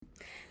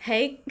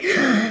Hey,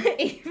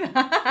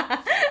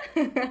 Eva.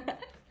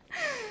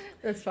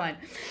 That's fine.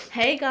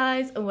 Hey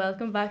guys, and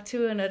welcome back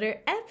to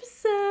another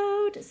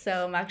episode.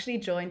 So I'm actually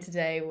joined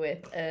today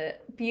with a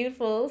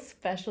beautiful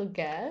special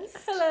guest.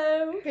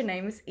 Hello. Her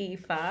name is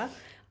Aoife.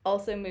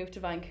 Also moved to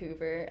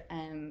Vancouver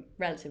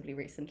relatively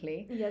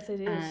recently. Yes, I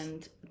did.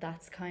 And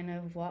that's kind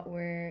of what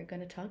we're going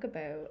to talk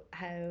about.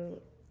 How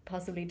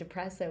possibly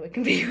depresso it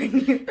can be when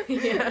you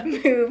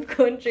move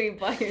country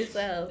by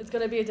yourself. It's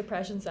gonna be a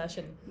depression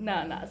session.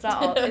 No, it's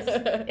not all.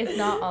 It's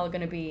not all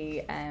gonna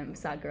be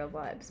sad girl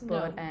vibes,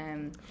 but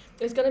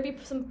there's gonna be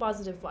some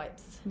positive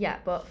vibes. yeah,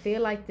 but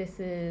feel like this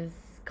is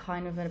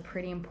kind of a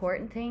pretty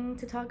important thing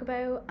to talk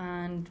about,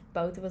 and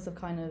both of us have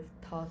kind of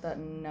thought that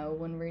no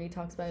one really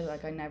talks about it.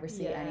 Like I never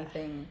see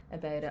anything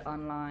about it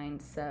online,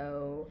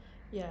 so.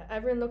 Yeah,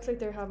 everyone looks like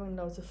they're having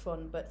loads of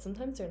fun, but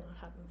sometimes they're not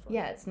having fun.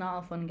 Yeah, it's not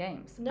all fun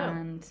games. No.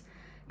 And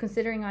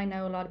considering I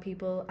know a lot of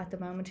people at the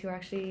moment who are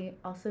actually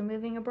also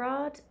moving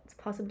abroad, it's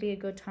possibly a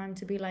good time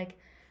to be like,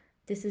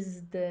 this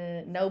is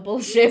the no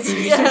bullshit.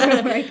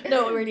 Yeah.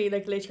 No, really,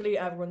 like literally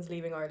everyone's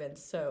leaving Ireland,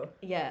 so.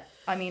 Yeah,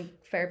 I mean,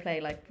 fair play,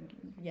 like,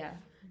 yeah.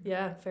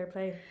 Yeah, fair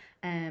play.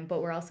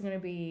 But we're also going to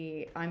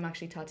be, I'm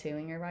actually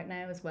tattooing her right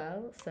now as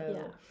well,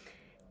 so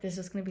there's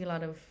just going to be a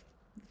lot of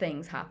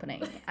things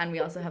happening, and we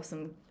also have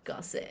some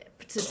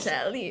gossip to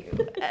tell you.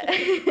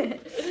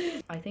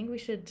 I think we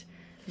should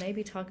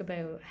maybe talk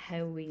about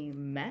how we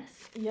met.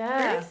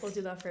 Yeah, first. we'll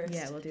do that first.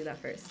 Yeah, we'll do that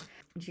first.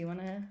 Do you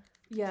want to?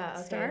 Yeah,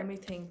 okay, start? let me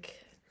think.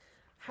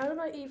 How did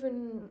I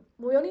even...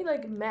 We only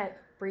like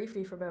met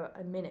briefly for about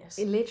a minute.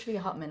 Literally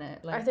a hot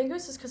minute. Like I think it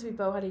was just because we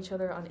both had each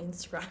other on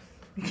Instagram.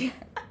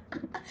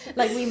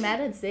 like we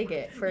met at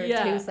Ziggit for 2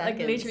 seconds. Like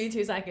literally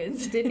 2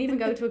 seconds. Didn't even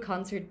go to a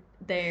concert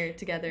there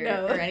together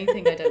No. or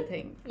anything, I don't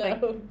think. No.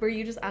 Like, were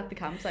you just at the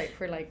campsite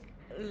for like...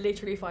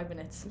 Literally 5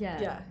 minutes.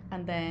 Yeah.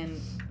 And then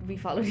we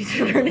followed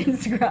each other on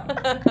Instagram.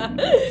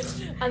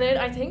 And then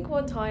I think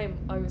one time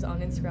I was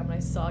on Instagram and I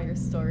saw your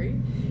story.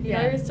 You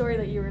know your story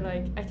that you were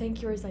like, I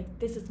think you were like,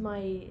 this is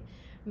my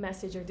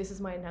message or this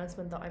is my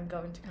announcement that I'm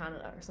going to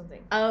Canada or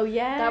something. Oh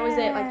yeah. That was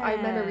it. Like I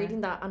remember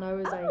reading that and I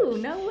was like, oh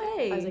no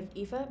way. I was like,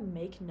 Aoife,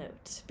 make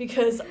note,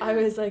 because I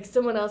was like,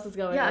 someone else is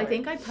going. Yeah, over. I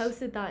think I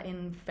posted that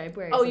in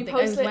February. Oh, you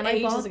posted it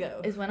ages ago.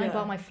 Is when I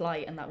bought my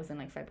flight, and that was in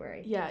like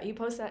February. Yeah, you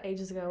posted that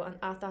ages ago, and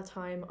at that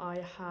time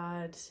I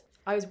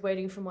was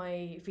waiting for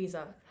my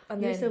visa.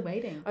 And You're then still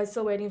waiting. I was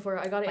still waiting for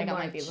it. I got it in March.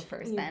 I got my visa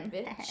first then.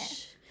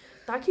 Bitch.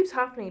 That keeps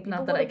happening. People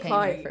Not that I came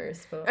here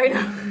first, but I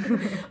know.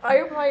 I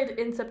applied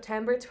in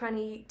September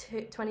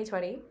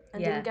 2020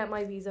 and didn't get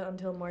my visa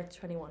until March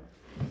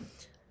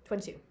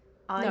 22.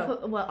 I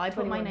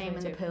put my name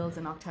 22. in the pills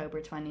in October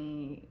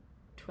 2020.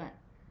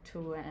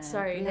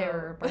 Sorry,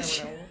 no.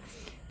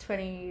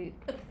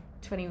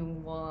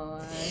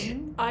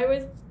 2021. I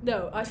was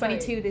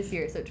 22 this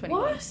year, so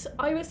 21. What?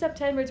 I was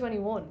September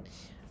 21.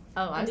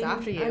 Oh, I was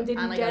after you, and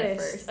I got it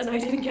first. And I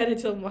didn't get it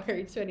till March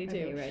 22.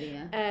 Okay, ready,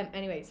 yeah.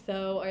 Anyway,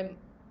 so I'm...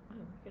 Oh,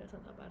 okay, that's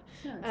not that bad.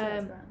 No, it's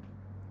not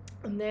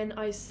and then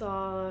I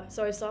saw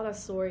that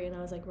story and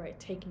I was like, right,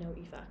 take note,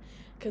 Aoife.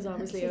 Because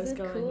obviously I was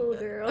going... cool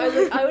girl. I was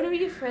like, I want to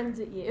be friends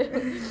with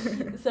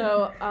you.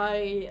 So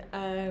I...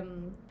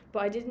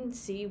 But I didn't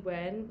see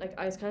when, like,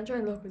 I was kind of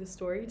trying to look at the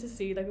story to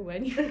see, like,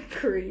 when you were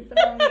creeping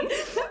on me,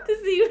 to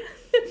see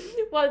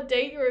what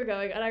date you were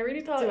going, and I really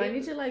thought... Do I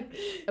need to, like,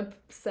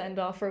 send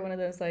off for one of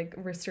those, like,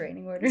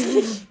 restraining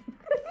orders?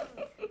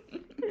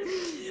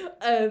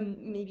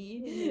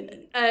 Maybe.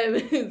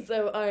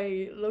 So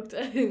I looked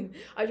at him,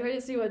 I tried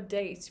to see what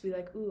date, to be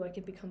like, ooh, I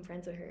could become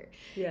friends with her.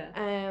 Yeah.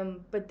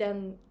 But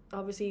then,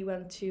 obviously,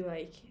 went to,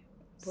 like...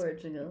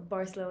 Portugal.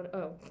 Barcelona.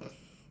 Oh.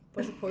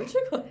 Was it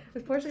Portugal? It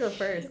was Portugal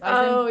first. Yeah.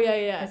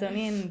 I was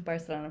only in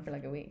Barcelona for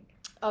like a week.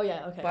 Oh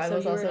yeah, okay. But so I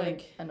was you also were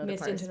like another Miss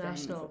part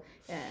International. Of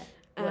Spain,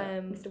 so,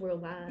 yeah. Mr.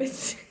 Worldwide.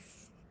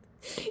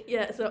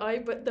 Yeah. So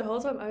but the whole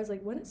time I was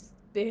like, when is this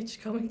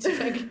bitch coming to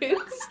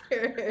Vancouver?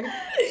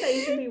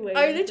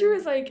 I literally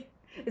was like,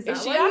 is that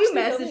she why you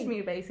actually messaged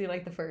me basically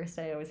like the first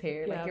day I was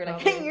here? Yeah, like you're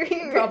probably. like, hey, you're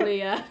here. Probably,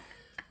 yeah.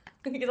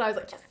 Because I was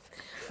like, yes.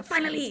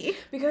 Finally.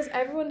 Because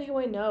everyone who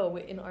I know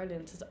in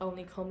Ireland has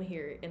only come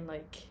here in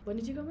like, when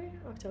did you come here?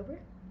 October?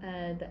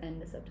 The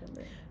end of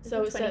September.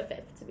 So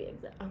 25th to be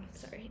exact. Oh,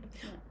 sorry.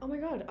 Yeah. Oh my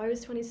god, I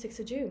was 26th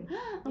of June.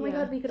 Oh my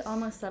god, we could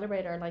almost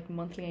celebrate our like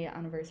monthly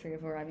anniversary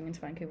of arriving into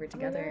Vancouver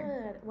together. Oh my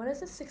god. When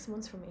is this 6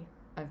 months for me?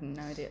 I have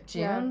no idea.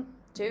 June? Yeah.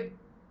 June?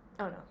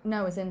 Oh no.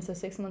 No, as in, so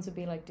 6 months would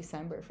be like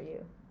December for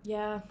you.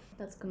 Yeah.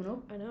 That's coming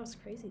up. I know, it's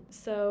crazy.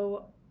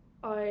 So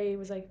I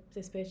was like,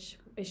 this bitch,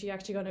 is she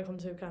actually going to come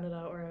to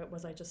Canada or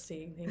was I just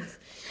seeing things?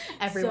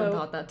 Everyone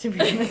thought that, to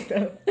be honest,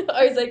 though.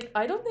 I was like,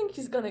 I don't think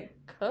she's going to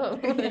come.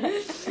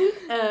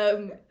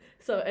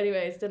 So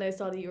anyways, then I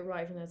saw that you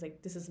arrived and I was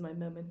like, this is my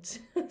moment.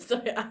 So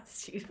I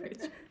asked you for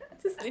it.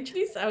 This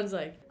literally sounds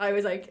like I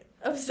was like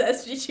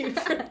obsessed with you. And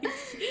Alexa,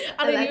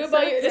 I knew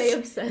about your...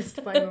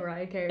 Obsessed by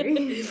Mariah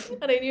Carey.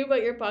 And I knew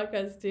about your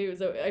podcast too,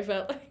 so I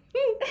felt like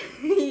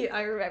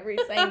I remember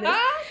you saying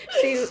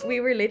this. We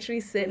were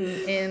literally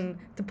sitting in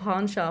the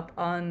pawn shop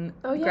on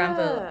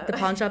Granville. The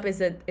pawn shop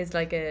is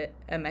like a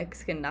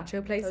Mexican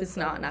nacho place. It's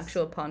not an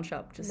actual pawn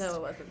shop. Just no,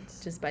 it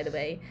wasn't. Just by the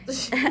way.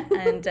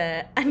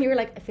 And you were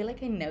like, I feel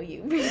like I know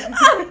you. And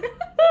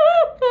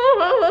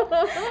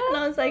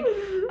I was like,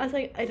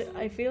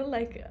 I feel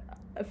like.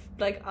 I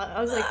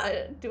was like,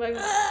 I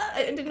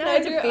didn't know how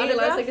to feel.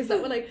 I was like, is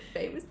that what like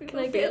famous people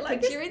feel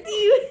like? Picture with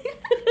you?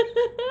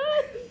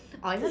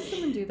 I had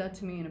someone do that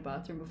to me in a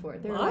bathroom before.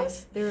 They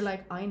were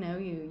like, I know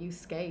you. You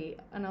skate,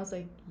 and I was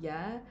like,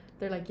 yeah.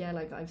 They're like, yeah,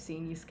 like I've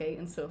seen you skate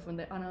and stuff,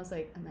 and I was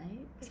like, am I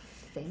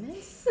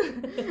famous?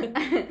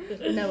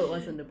 No, it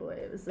wasn't a boy.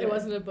 It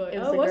wasn't a boy. It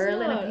was a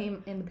girl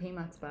in the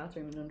PMAX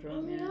bathroom in Dundrum.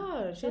 Oh my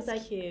god, she was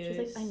like, cute.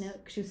 She was like, I know.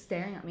 She was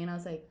staring at me, and I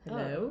was like,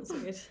 hello. Oh, that's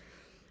weird.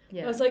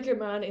 Yeah. I was like your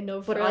man in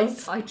No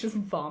Frills. But I just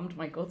vommed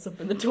my guts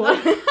up in the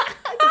toilet.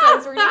 I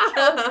was really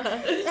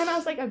drunk. And I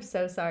was like, I'm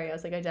so sorry. I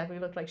was like, I definitely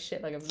look like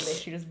shit. Like, I've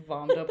literally just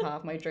vomited up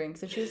half my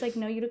drinks. And she was like,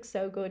 no, you look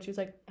so good. She was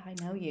like, I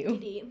know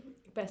you.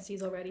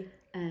 Besties already.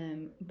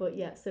 But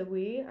yeah, so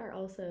we are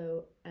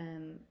also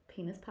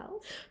penis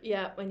pals.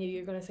 Yeah, I knew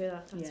you were going to say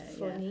that. That's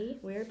funny. Yeah.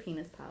 We're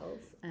penis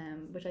pals,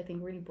 which I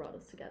think really brought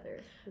us together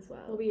as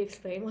well. Will we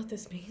explain what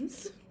this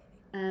means?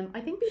 I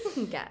think people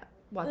can get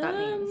what that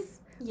means.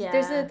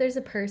 Yeah. There's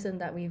a person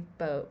that we've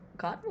both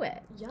gotten with.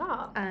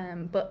 Yeah.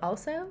 But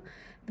also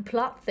the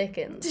plot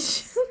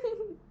thickens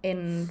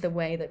in the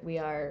way that we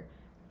are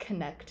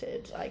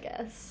connected, I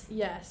guess.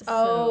 Yes.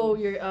 So,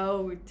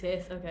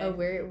 this. Okay. Oh,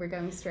 we're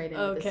going straight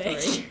into the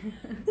story.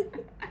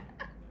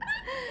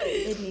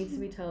 It needs to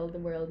be told. The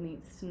world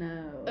needs to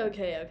know.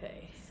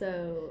 Okay.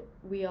 So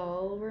we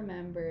all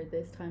remember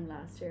this time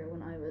last year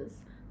when I was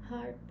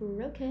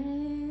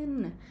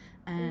heartbroken.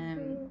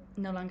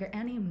 No longer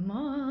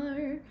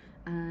anymore.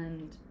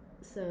 And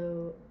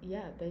so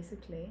yeah,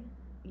 basically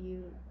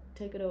you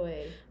take it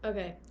away.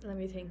 Okay, let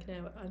me think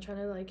now. I'm trying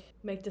to like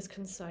make this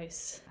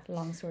concise.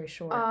 Long story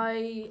short.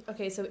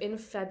 So in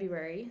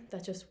February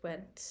that just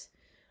went,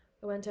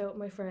 I went out with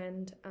my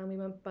friend and we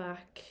went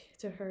back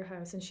to her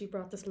house and she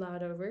brought this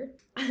lad over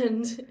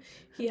and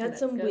he had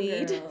some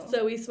weed. Girl.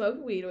 So we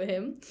smoked weed with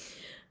him.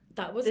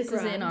 That was This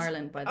grand. is in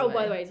Ireland, by the way. Oh,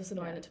 by the way, this was in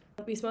Ireland.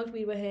 We smoked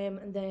weed with him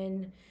and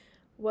then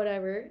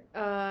whatever.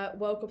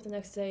 Woke up the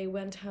next day,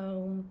 went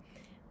home.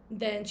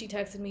 Then she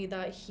texted me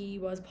that he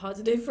was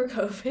positive for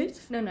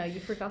COVID. No, you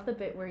forgot the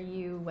bit where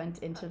you went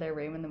into their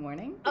room in the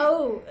morning.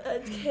 Oh,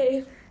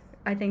 okay.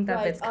 I think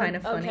that bit's kind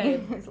of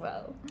funny as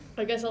well.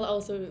 I guess I'll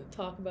also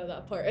talk about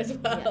that part as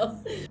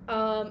well.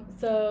 Yes.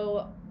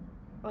 So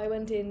I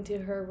went into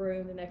her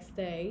room the next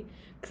day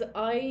because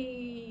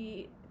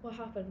what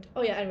happened?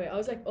 Oh yeah, anyway, I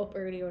was like up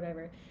early or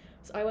whatever.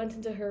 So I went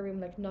into her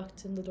room, like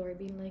knocked on the door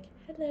being like,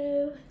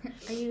 hello.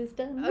 Are you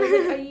done? I was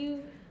like, are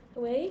you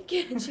awake?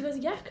 And she was,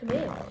 yeah, come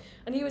in.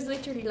 And he was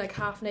literally like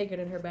half naked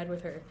in her bed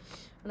with her.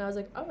 And I was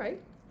like, all right.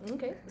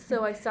 Okay.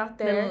 So I sat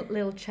there.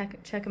 Little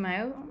check him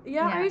out.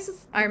 Yeah.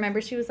 I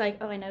remember she was like,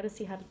 oh, I noticed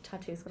he had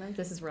tattoos on him.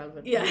 This is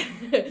relevant. Yeah.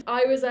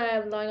 I was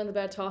lying on the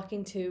bed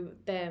talking to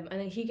them and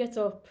then he gets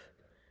up.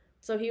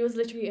 So he was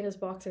literally in his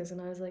boxers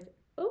and I was like,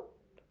 oh.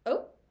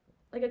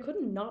 Like I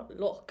couldn't not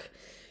look.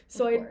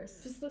 So I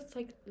was just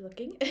like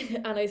looking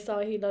and I saw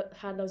he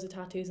had loads of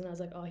tattoos and I was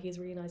like, oh, he has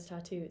really nice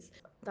tattoos.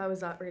 That was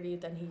that really.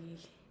 Then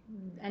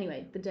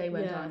Anyway, the day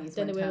went on.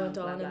 Then the day went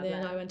on and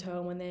then I went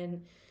home and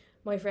then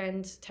my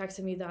friend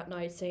texted me that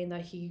night saying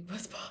that he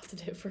was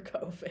positive for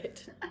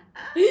COVID.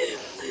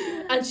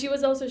 And she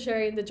was also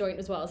sharing the joint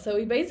as well. So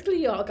we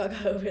basically all got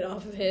COVID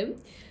off of him.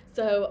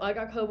 So I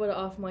got COVID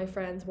off my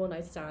friend's one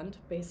night stand,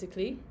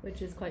 basically.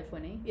 Which is quite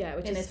funny. Yeah,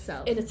 in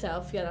itself. In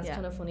itself, yeah, that's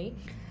kind of funny.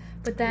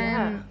 But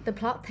then the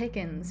plot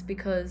thickens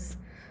because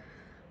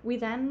we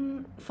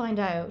then find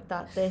out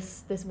that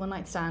this one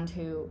night stand,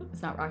 who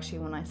is not actually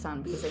a one night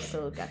stand because they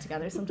still get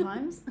together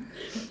sometimes,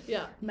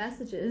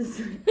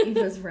 messages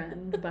Eva's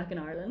friend back in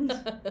Ireland,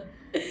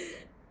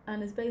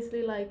 and is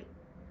basically like,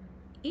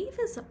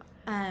 Eva's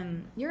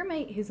your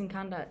mate who's in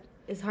Canada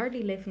is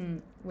hardly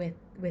living with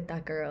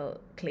that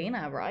girl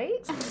Cleena,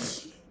 right?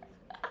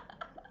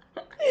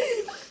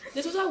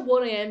 This was at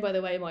 1 a.m. by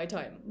the way, my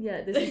time.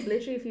 Yeah, this is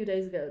literally a few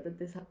days ago that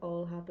this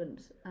all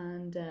happened,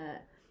 and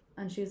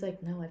she was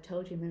like, no, I've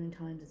told you a million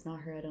times it's not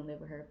her, I don't live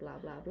with her, blah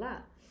blah blah.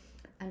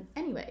 And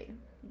anyway,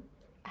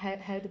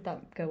 how did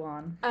that go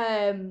on?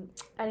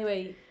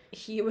 Anyway,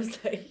 he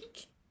was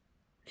like,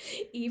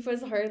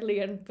 Aoife's hardly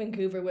in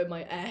Vancouver with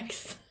my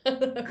ex.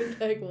 And I was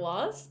like,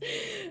 what?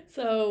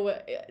 So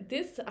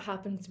this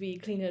happens to be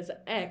Cleena's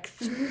ex.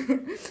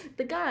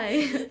 The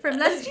guy from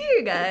last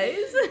year,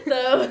 guys.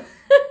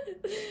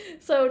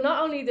 So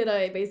not only did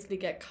I basically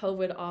get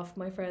COVID off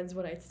my friend's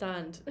one night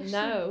stand,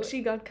 now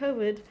she got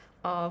COVID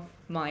off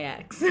my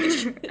ex.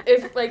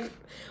 If like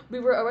we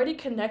were already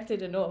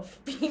connected enough,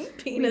 being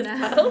penis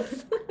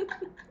pals.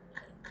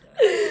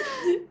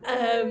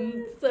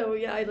 So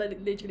yeah, I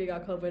literally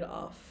got COVID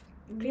off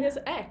clean as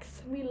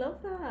X. We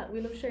love that.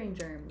 We love sharing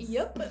germs.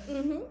 Yep.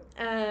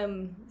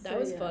 That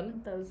was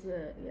fun. That was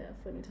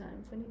funny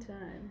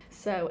time.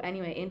 So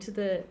anyway, into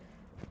the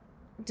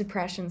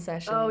depression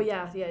session. Oh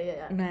yeah.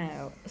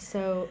 Now,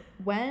 so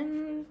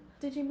when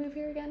did you move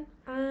here again?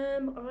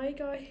 I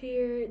got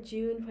here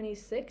June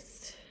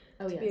 26th.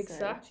 Oh to yeah, be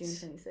exact. June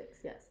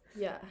 26th. Yes.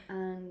 Yeah.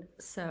 And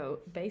so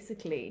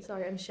basically,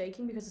 sorry, I'm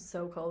shaking because it's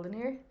so cold in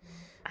here.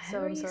 How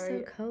are you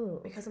so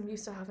cold? Because I'm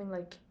used to having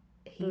like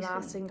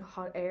blasting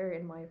hot air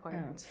in my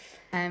apartment.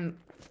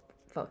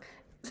 Fuck.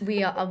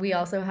 We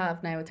also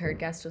have now a third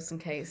guest just in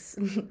case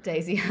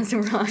Daisy has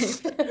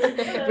arrived.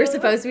 We're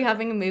supposed to be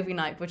having a movie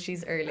night, but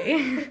she's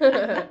early.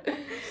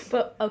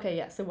 But okay,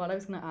 yeah. So what I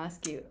was gonna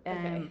ask you,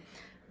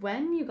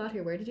 when you got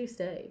here, where did you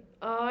stay?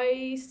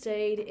 I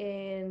stayed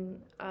in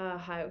a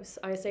house.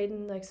 I stayed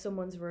in like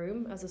someone's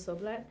room as a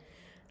sublet.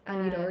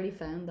 And you'd already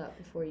found that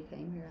before you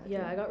came here.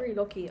 Yeah, I got really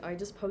lucky. I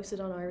just posted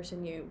on Irish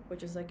and You,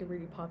 which is like a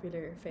really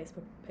popular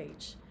Facebook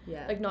page.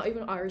 Yeah. Like not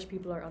even Irish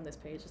people are on this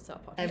page. It's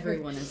that popular.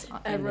 Everyone is on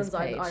Everyone's this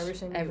page. on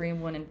Irish and You.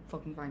 Everyone in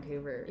fucking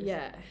Vancouver is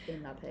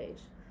in that page.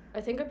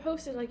 I think I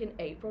posted like in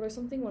April or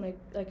something when I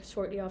like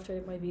shortly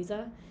after my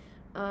visa.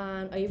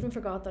 And I even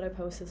forgot that I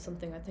posted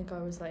something. I think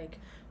I was like,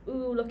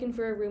 ooh, looking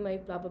for a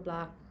roommate, blah, blah,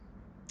 blah.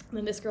 And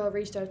then this girl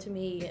reached out to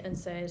me and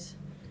said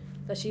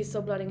that she's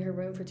subletting her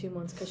room for 2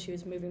 months because she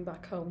was moving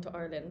back home to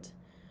Ireland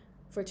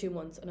for 2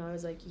 months. And I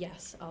was like,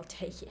 yes, I'll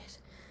take it.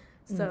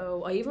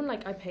 So I even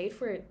I paid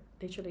for it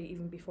literally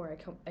even before I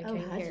came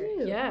here.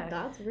 You? Yeah.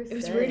 That's risky. It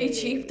was really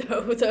cheap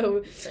though.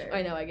 So Fair.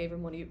 I know I gave her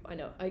money. I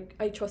know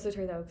I trusted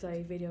her though because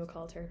I video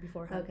called her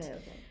beforehand.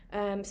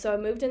 Okay. So I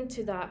moved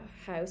into that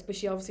house, but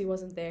she obviously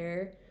wasn't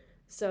there.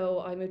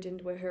 So I moved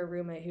in with her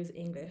roommate who's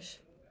English.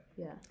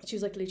 Yeah. She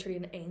was like literally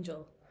an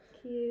angel.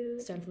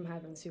 Cute. Sent from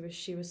heaven.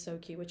 She was so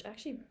cute, which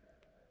actually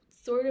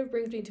sort of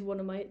brings me to one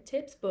of my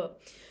tips,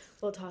 but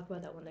we'll talk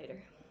about that one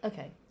later.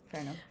 Okay,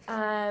 fair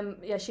enough.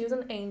 Yeah, she was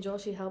an angel.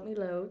 She helped me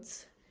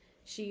loads.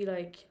 She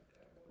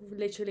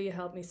literally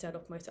helped me set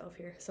up myself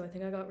here. So I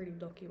think I got really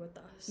lucky with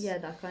that. Yeah,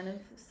 that kind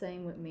of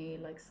same with me.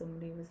 Like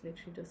somebody was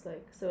literally just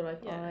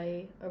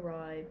I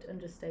arrived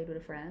and just stayed with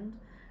a friend,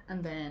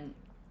 and then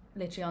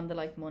literally on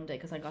the Monday,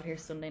 because I got here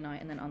Sunday night,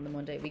 and then on the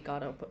Monday we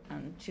got up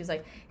and she was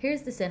like,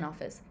 here's the SIN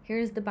office,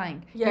 here's the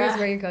bank, here's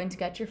where you're going to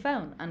get your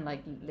phone, and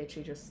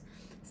literally just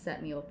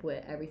set me up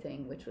with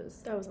everything, which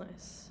was that was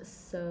nice.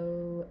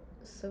 So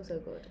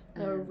good.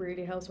 It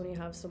really helps when you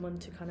have someone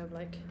to kind of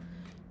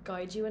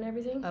guide you and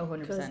everything. Oh,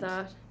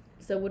 100%.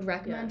 So would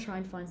recommend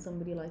trying to find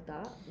somebody like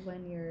that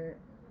when you're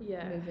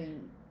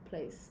moving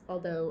place,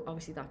 although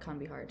obviously that can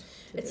be hard.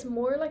 It's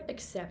more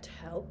accept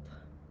help.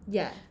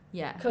 Yeah.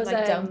 Because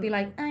don't be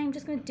I'm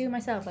just gonna do it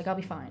myself. I'll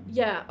be fine.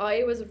 Yeah,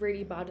 I was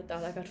really bad at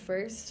that. At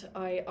first,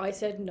 I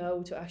said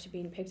no to actually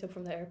being picked up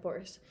from the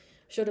airport.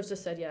 Should have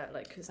just said yeah,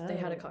 because they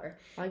had a car.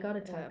 I got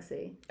a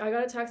taxi. I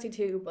got a taxi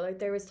too, but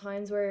there was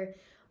times where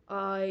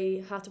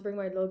I had to bring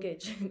my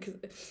luggage because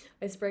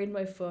I sprained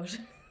my foot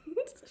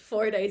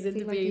 4 days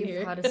into being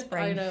here. Had a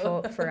sprained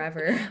foot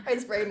forever. I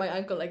sprained my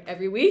ankle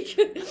every week.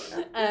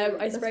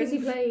 That's because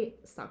you play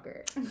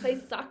soccer. I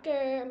play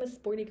soccer. I'm a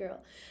sporty girl.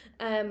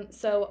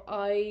 So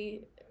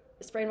I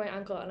sprained my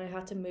ankle and I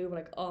had to move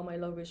all my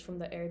luggage from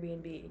the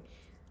Airbnb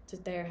to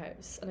their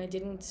house, and I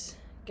didn't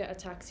get a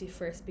taxi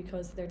first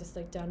because they're just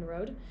down the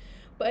road.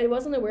 But I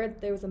wasn't aware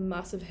that there was a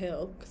massive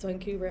hill because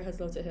Vancouver has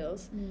loads of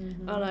hills,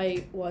 and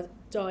I was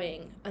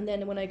dying. And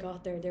then when I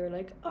got there, they were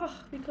like, "Oh,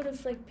 we could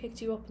have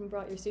picked you up and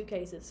brought your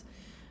suitcases,"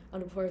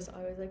 and of course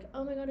I was like,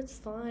 "Oh my god, it's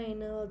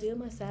fine. I'll deal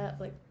myself."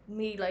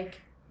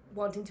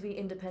 Wanting to be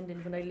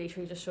independent when I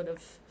literally just should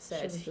have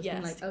said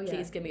yes.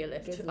 Please give me a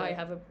lift. I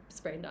have a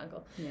sprained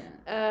ankle.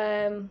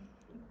 Yeah.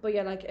 But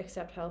yeah,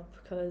 accept help,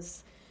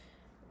 because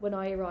when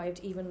I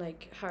arrived, even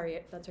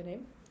Harriet, that's her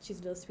name, she's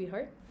a little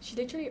sweetheart, she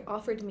literally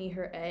offered me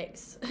her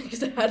eggs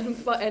because I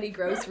hadn't bought any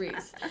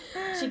groceries.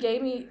 She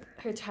gave me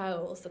her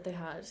towels that they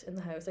had in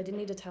the house. I didn't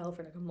need a towel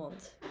for a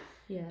month.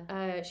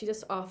 Yeah. She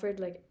just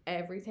offered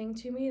everything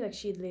to me.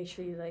 She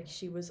literally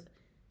she was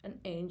an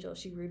angel.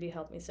 She really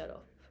helped me set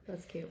up.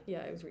 That's cute.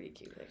 Yeah, it was really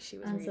cute. She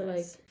was and really so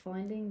nice.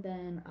 Finding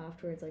then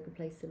afterwards a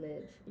place to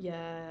live.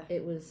 Yeah.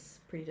 It was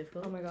pretty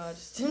difficult. Oh my god.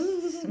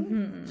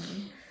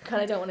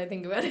 Kind of don't want to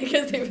think about it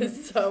because it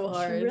was so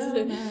hard.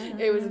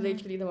 It was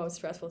literally the most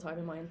stressful time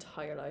in my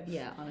entire life.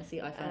 Yeah,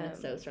 honestly, I found it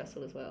so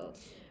stressful as well.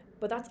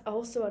 But that's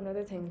also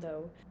another thing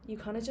though. You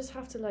kind of just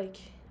have to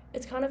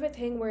it's kind of a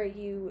thing where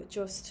you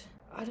just,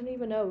 I don't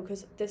even know,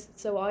 because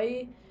so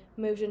I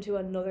moved into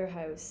another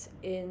house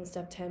in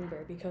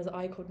September because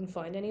I couldn't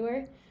find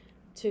anywhere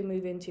to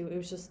move into. It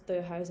was just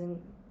the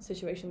housing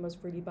situation was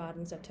really bad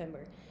in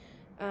September,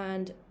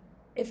 and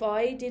if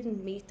I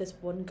didn't meet this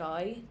one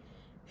guy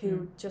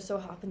who just so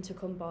happened to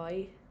come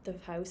by the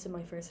house in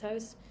my first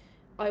house,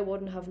 I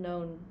wouldn't have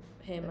known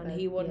him and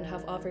he wouldn't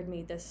have offered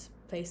me this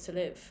place to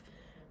live.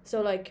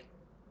 So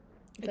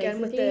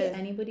again, with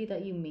anybody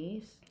that you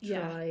meet,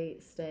 try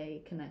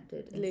stay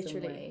connected in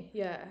some way.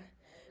 Yeah,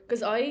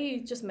 because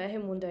I just met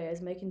him one day. I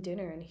was making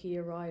dinner and he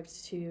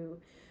arrived to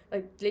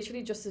like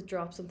literally just to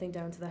drop something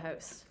down to the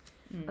house.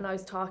 And I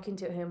was talking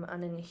to him,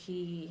 and then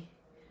he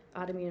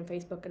added me on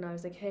Facebook, and I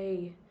was like,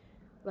 hey,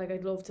 like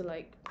I'd love to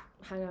like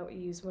hang out with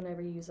you whenever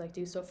you like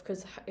do stuff,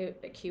 because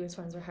like, he was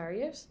friends with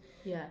Harriet.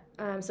 Yeah.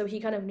 So he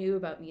kind of knew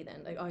about me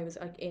then. Like I was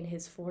like in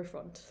his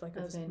forefront, like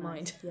of his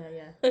mind. Yeah,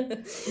 yeah.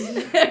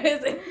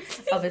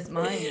 Of his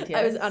mind, yes.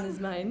 I was on his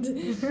mind.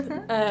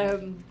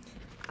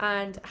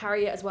 And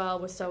Harriet as well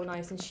was so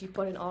nice, and she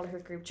put in all of her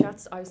group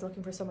chats. I was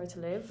looking for somewhere to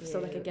live,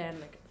 so like again,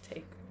 like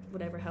take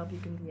whatever help you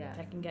can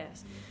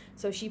get.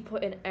 So she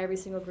put in every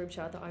single group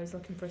chat that I was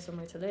looking for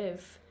somewhere to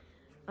live,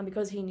 and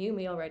because he knew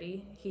me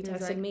already, he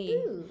texted like,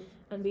 me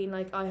and being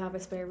like, I have a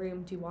spare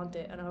room, do you want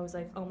it? And I was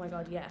like, oh my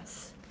god,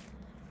 yes.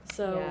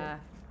 So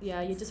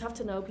yeah, you just have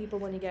to know people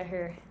when you get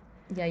here.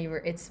 Yeah,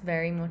 it's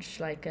very much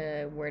like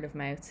a word of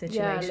mouth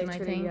situation. I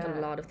think a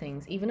lot of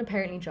things, even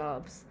apparently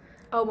jobs.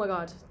 Oh my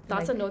god,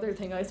 that's like, another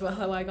thing as well,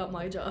 how I got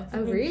my job.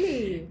 Oh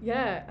really?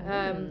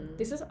 Yeah.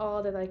 This is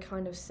all that I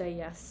kind of say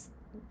yes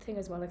thing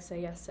as well, like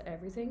say yes to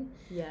everything.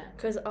 Yeah.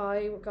 Because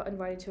I got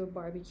invited to a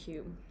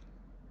barbecue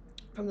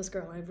from this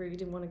girl, and I really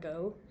didn't want to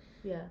go.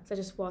 Yeah. So I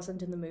just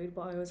wasn't in the mood,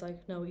 but I was like,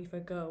 no, if I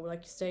go,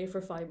 like stay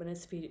for 5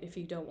 minutes if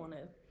you don't want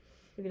to.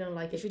 If you don't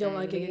like it, if you don't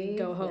like it, you can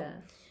go home. Yeah.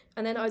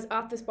 And then I was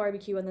at this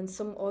barbecue, and then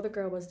some other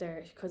girl was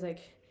there, because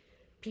like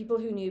people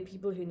who knew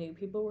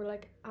people were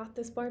like at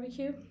this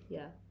barbecue.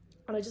 Yeah.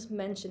 And I just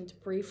mentioned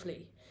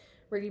really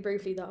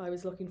briefly that I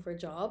was looking for a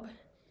job.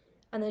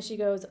 And then she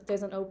goes,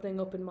 there's an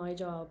opening up in my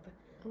job.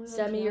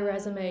 Send me your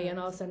resume and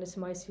I'll send it to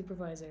my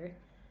supervisor.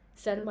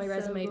 Send my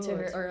resume to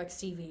her, or like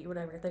CV,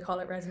 whatever. They call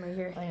it resume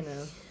here. I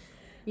know.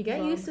 You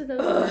get used to those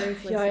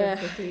words like so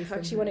quickly. I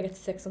actually want to get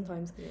sick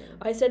sometimes. Yeah.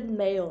 I said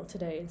mail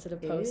today instead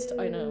of post. Ew.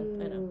 I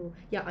know.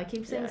 Yeah, I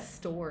keep saying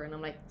store, and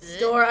I'm like,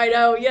 store, I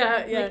know,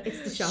 yeah. Like,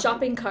 it's the shop.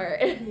 Shopping cart.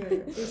 Yeah,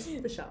 it's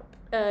the shop.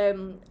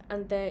 And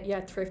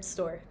then, thrift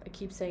store. I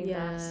keep saying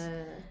that.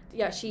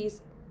 Yeah,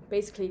 she's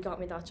basically got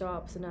me that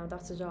job, so now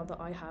that's a job that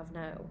I have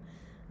now.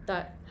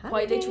 That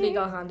quite literally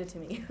got handed to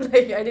me.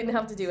 Like, I didn't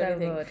have to do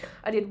anything. Good.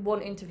 I did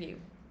one interview,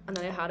 and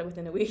then I had it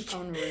within a week.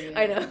 Unreal.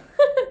 I know.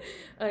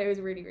 And it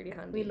was really, really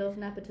handy. We love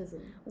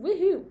nepotism.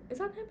 Woohoo! Is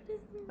that nepotism?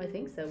 I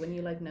think so. When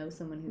you like know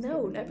someone who's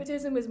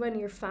nepotism is when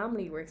your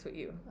family works with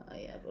you. Oh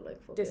yeah, but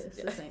like fuck it's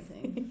the same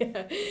thing.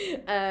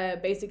 Yeah.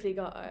 Basically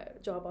got a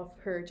job off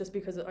her just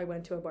because I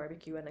went to a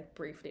barbecue and like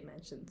briefly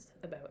mentioned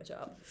about a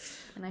job.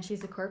 And now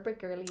she's a corporate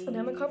girly. And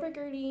I'm a corporate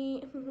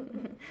girly.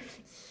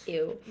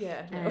 Ew.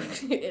 Yeah, no,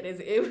 it is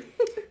ew.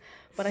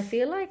 But I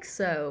feel like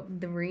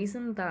the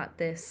reason that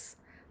this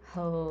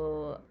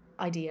whole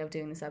idea of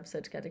doing this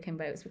episode together came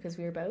about is because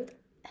we were both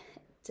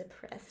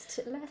depressed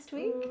last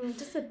week.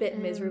 Just a bit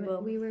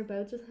miserable. We were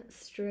both just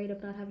straight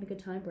up not having a good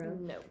time, bro.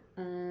 No.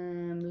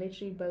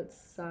 Literally both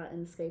sat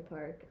in the skate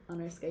park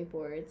on our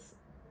skateboards,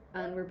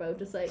 and we're both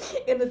just like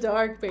in the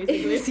dark,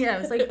 basically.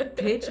 It was like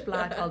pitch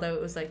black, although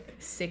it was like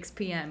 6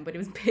 p.m, but it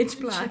was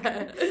pitch black.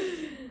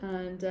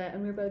 And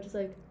we were both just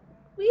like,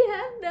 we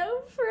have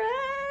no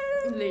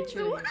friends.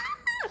 Literally.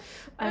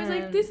 I was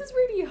like, this is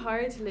really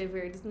hard to live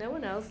here. Does no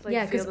one else like?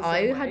 Yeah, because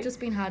I had just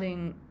been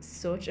having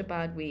such a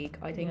bad week.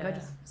 I think I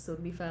just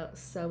suddenly felt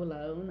so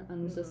alone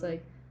and was just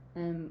like,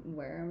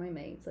 where are my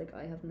mates? Like,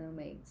 I have no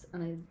mates,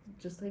 and I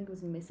just think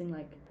was missing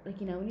like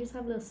you know when you just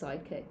have a little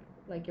sidekick,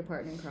 like your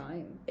partner in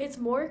crime. It's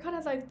more kind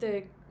of like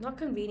the not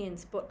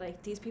convenience, but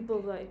like these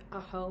people like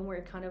at home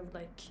were kind of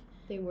like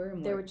they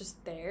were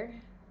just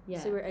there. Yeah.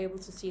 So you were able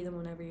to see them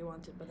whenever you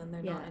wanted, but then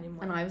they're not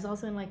anymore. And I was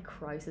also in like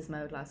crisis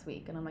mode last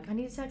week, and I'm like, I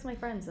need to text my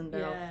friends, and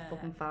they're all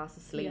fucking fast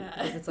asleep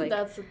because it's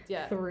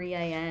like 3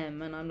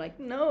 a.m. and I'm like,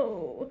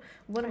 no,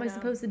 what am I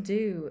supposed to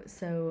do?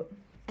 So,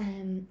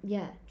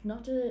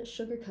 not to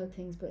sugarcoat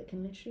things, but it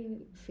can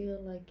literally feel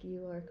like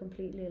you are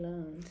completely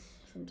alone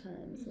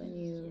sometimes when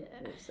you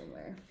live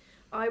somewhere.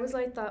 I was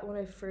like that when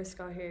I first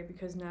got here,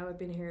 because now I've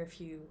been here a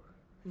few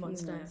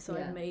months now, so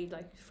I've made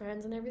like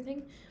friends and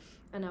everything.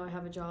 And now I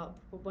have a job.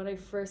 But when I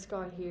first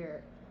got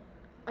here,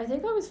 I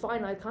think I was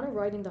fine. I kind of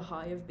riding the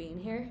high of being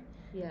here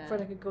for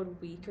like a good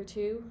week or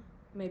two,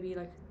 maybe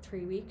like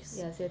 3 weeks.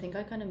 Yeah, see, I think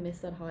I kind of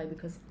missed that high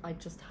because I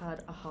just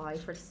had a high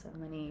for so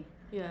many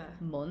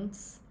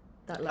months.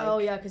 That like, oh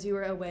yeah, because you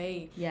were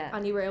away. Yeah.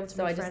 And you were able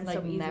to make friends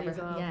so easily as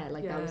well. Yeah,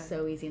 that was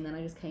so easy. And then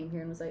I just came here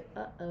and was like,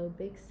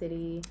 big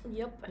city.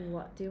 Yep.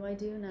 What do I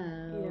do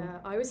now? Yeah,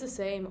 I was the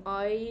same.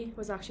 I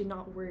was actually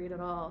not worried at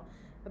all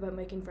about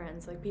making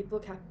friends. Like, people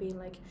kept being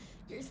like,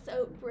 you're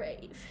so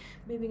brave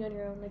moving on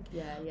your own, like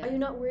are you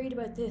not worried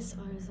about this?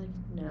 I was like,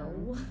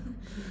 no.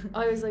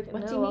 I was like,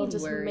 no, I'll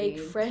just make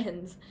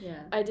friends.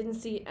 I didn't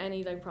see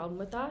any like problem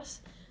with that.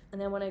 And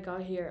then when I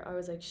got here, I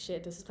was like,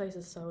 shit, this place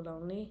is so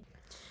lonely.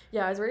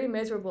 I was really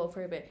miserable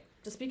for a bit,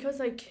 just because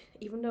like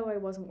even though I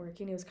wasn't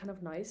working, it was kind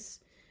of nice,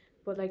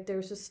 but like there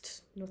was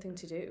just nothing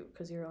to do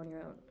because you're on your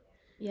own.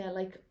 Yeah,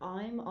 like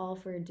I'm all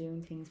for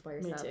doing things by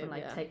yourself and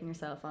like taking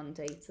yourself on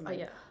dates and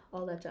like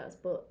all that jazz.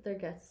 But there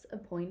gets a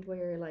point where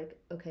you're like,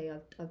 okay,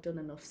 I've done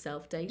enough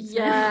self dates.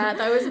 Yeah,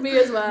 that was me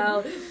as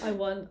well. I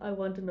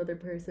want another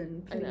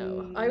person. Please. I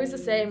know. I was the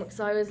same,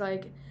 because I was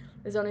like,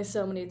 there's only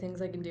so many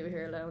things I can do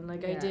here alone.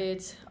 Like, Yeah.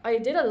 I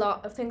did a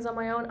lot of things on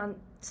my own, and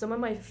some of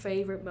my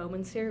favourite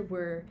moments here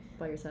were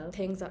By yourself.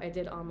 things that I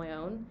did on my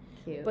own.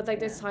 Cute. But, like,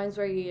 there's yeah. times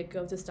where you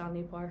go to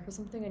Stanley Park or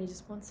something and you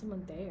just want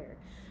someone there.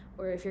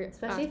 Or if you're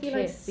Especially at if you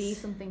like Kiss. see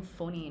something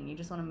funny and you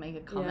just want to make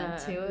a comment Yeah,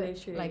 to it,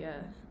 literally, like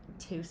yeah.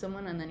 to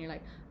someone, and then you're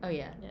like, oh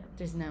yeah, Yeah.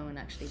 there's no one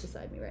actually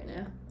beside me right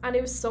now. And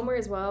it was summer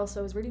as well, so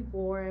it was really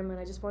warm, and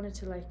I just wanted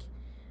to like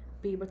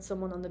be with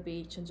someone on the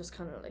beach and just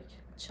kind of like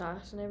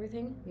chat and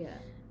everything. Yeah.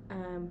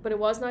 But it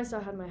was nice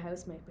that I had my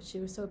housemate, but she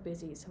was so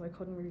busy, so I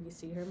couldn't really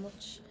see her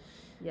much.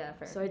 Yeah,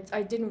 fair. So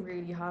I didn't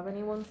really have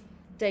anyone.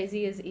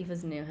 Daisy is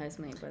Eva's new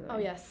housemate, by the way. Oh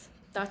yes,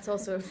 that's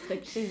also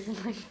like She's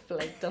like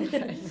flaked on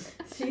her.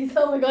 she's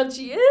oh my god,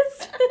 she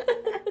is.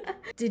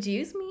 Did you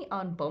use me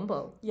on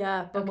Bumble?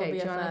 Yeah, Bumble Okay, do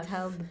you want BFF. to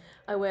tell?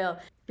 I will.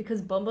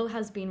 Because Bumble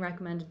has been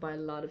recommended by a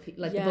lot of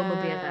people, like Yeah. the Bumble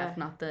BFF,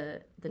 not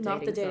the dating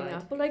Not the dating side.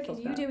 app, but like Fuck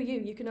you that. do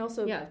you can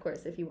also Yeah, of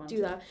course, if you want do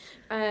to.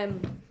 that.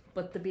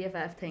 But the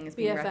BFF thing has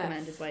been BFF.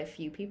 recommended by a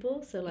few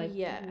people. So like,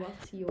 Yeah.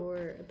 what's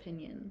your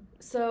opinion?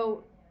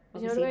 So you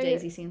know Obviously, the way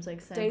Daisy seems like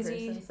the same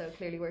Daisy- person, so it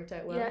clearly worked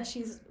out well. yeah,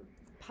 she's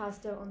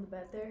passed out on the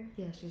bed there.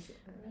 Yeah, she's.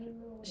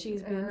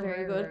 She's being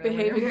very good,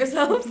 behaving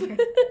herself.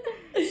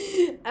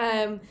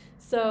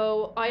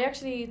 So I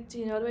actually, do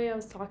you know the way I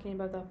was talking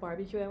about that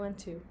barbecue I went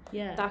to?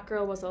 Yeah. That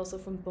girl was also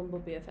from Bumble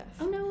BFF.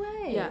 Oh no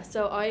way. Yeah,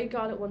 so I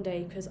got it one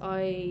day because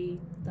I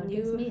That knew.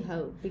 gives me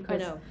hope I because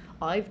know.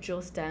 I've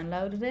just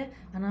downloaded it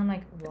and I'm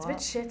like, what? It's a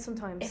bit shit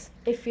sometimes.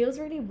 It feels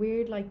really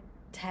weird, like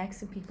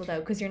texting people though,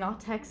 because you're not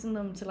texting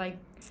them to like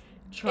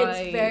try.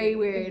 It's very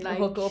weird, like-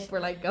 hook up or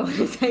like go on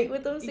a date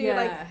with them. So you're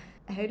like, yeah.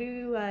 how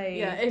do I?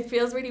 Yeah, it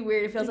feels really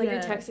weird. It feels like you're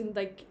Yeah. texting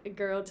like a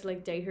girl to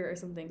like date her or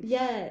something.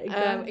 Yeah,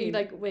 exactly. You're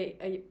like, wait,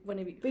 I want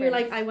to be. but you're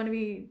like, friends? I want to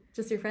be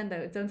just your friend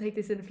though. Don't take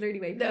this in a flirty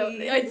way. No,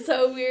 please. it's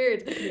so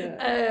weird.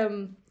 Yeah.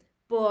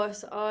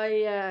 But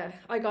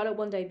I got it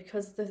one day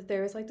because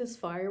there was like this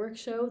fireworks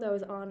show that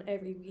was on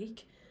every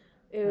week.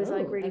 It was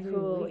like Oh, really every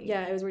cool. week.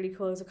 Yeah, it was really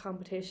cool. It was a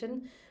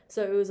competition,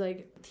 so it was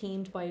like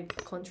themed by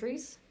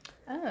countries.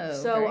 Oh.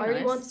 So very I really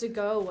nice. wanted to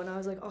go, and I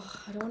was like,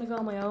 oh, I don't want to go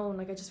on my own.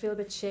 Like I just feel a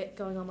bit shit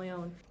going on my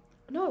own.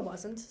 No, it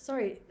wasn't.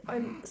 Sorry,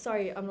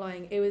 I'm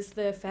lying. It was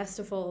the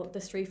festival,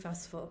 the street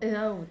festival.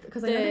 No,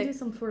 because I know they The- do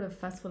some sort of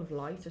festival of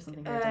lights or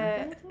something. Here,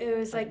 don't they? It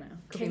was I like don't know.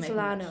 Could be making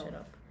that Kitsilano. shit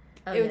up.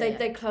 Oh, It was yeah, like yeah.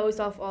 they closed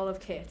off all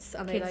of Kits,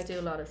 and Kids they like do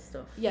a lot of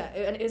stuff. yeah,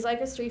 and it was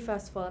like a street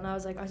festival, and I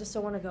was like, I just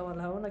don't want to go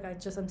alone. Like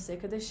I'm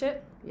sick of this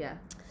shit. Yeah.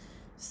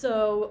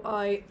 So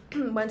I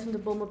went into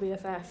Bumble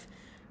BFF.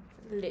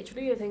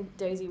 Literally, I think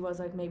Daisy was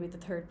like maybe the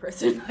third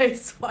person I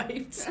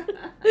swiped.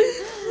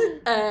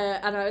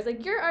 And I was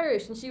like, "You're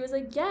Irish," and she was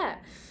like, "Yeah."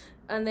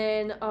 And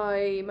then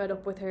I met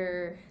up with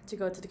her to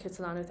go to the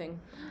Kitsilano thing.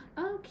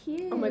 Oh,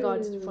 cute. Oh my god,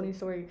 it's a funny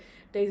story.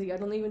 Daisy, I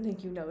don't even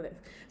think you know this.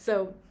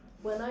 So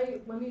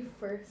when we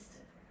first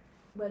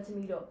went to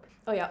meet up.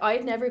 Oh yeah,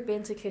 I'd never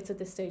been to Kits at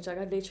this stage. Like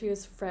I literally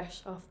was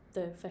fresh off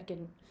the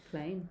fucking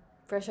Plain.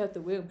 fresh out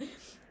the womb.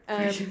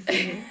 Fresh out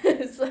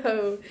the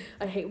So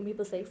I hate when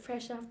people say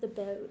fresh off the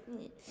boat.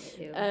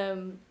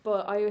 Ew.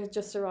 But I had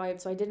just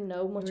arrived, so I didn't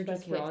know much We're about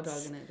just raw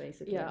Kits. dogging it,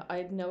 basically. Yeah, I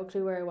had no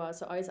clue where I was.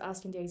 So I was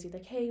asking Daisy,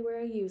 like, hey, where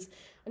are you?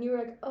 And you were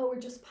like, oh,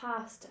 we're just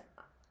past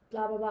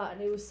blah, blah, blah.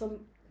 And it was some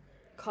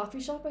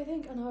coffee shop, I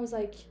think. And I was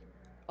like,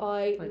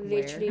 I Like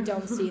literally where?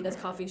 don't see this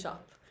coffee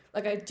shop.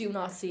 Like, I do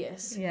not see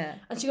it. Yeah.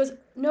 And she goes,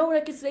 no,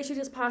 like, it's literally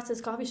just past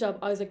this coffee shop.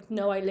 I was like,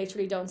 no, I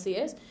literally don't see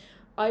it.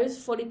 I was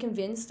fully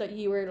convinced that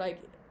you were, like,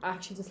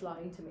 actually just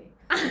lying to me.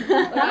 Like,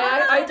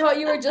 I thought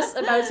you were just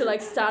about to,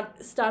 like,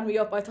 stand me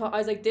up. I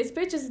was like, this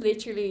bitch is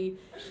literally...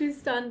 She's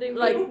standing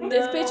Like,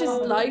 this bitch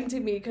is lying to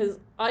me because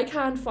I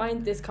can't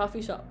find this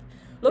coffee shop.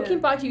 Looking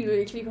back, you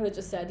literally could have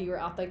just said you were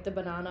at, like, the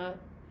banana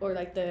or,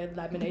 like, the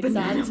lemonade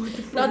stand.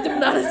 Not the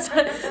banana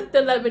stand,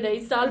 the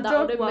lemonade stand. That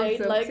would have made,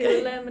 like...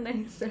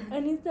 lemonade stand.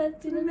 And he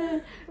said to the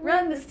man,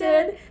 Run the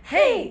stand.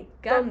 Hey,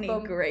 got Bum, any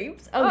bum.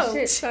 grapes? Oh. Oh,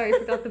 shit, sorry,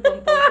 forgot the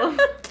bum bum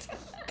bum.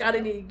 got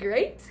any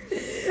grapes?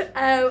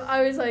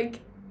 I was like,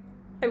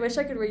 I wish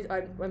I could read.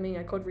 I mean,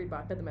 I could read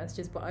back at the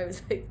messages, but I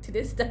was like, to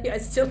this day, I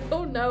still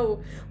don't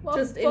know what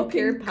Just in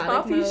pure fucking panic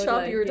coffee mode, shop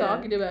like, you were yeah.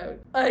 talking about.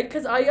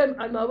 Because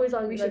I'm always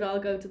on. We like, should all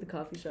go to the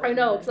coffee shop. I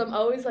know, because I'm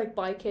always like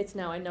by Kits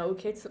now. I know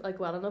Kits like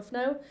well enough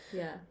now,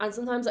 Yeah. and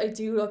sometimes I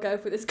do look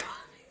out for this coffee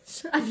shop.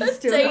 And you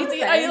still Daisy,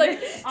 don't I like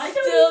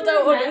still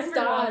don't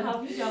understand.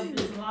 Coffee shop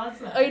this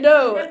was. I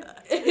know.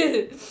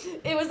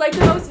 It was like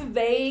the most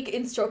vague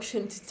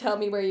instruction to tell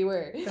me where you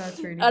were. That's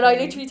really And I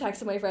funny. literally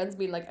texted my friends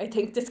being like, I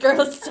think this girl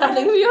is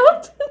standing me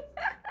up.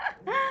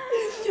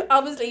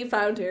 Obviously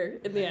found her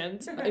in the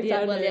end. I found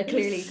Yeah, well, her. yeah,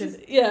 clearly, because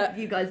Yeah,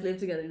 you guys live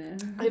together now.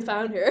 I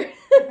found her.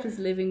 Just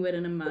living with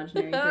an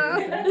imaginary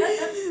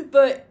person.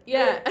 But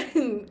yeah.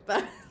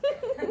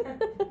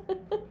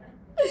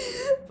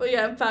 But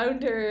yeah,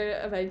 found her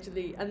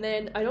eventually. And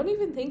then I don't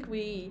even think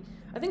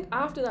I think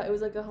after that it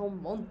was like a whole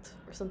month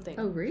or something.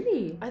 Oh,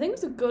 really? I think it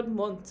was a good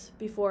month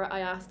before I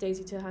asked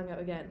Daisy to hang out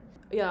again.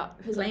 Yeah.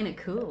 Playing it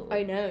cool.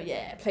 I know,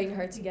 yeah. Playing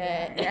hard to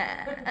get.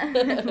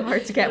 Yeah.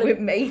 Hard to get with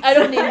mates. I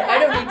don't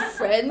need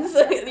friends.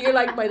 You're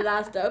like my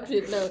last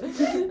option. No.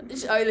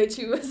 I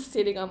literally was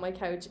sitting on my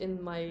couch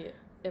in my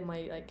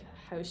like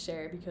house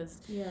share because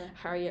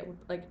Harriet would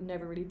like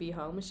never really be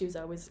home. She was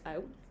always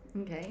out.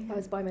 Okay. I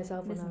was by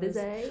myself when I was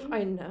busy.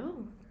 I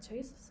know.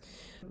 Jesus.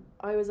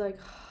 I was like,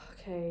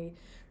 okay,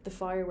 the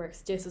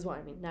fireworks. This is what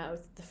I mean. Now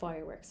it's the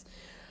fireworks.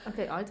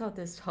 Okay, I thought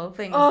this whole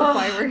thing was the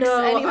fireworks.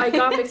 No, anyway. I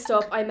got mixed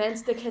up. I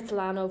meant the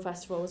Catalano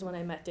festival was when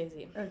I met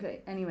Daisy.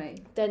 Okay,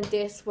 anyway. Then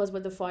this was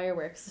with the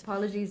fireworks.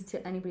 Apologies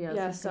to anybody else.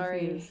 Yeah, who's sorry.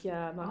 Confused.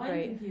 Yeah, I'm not I'm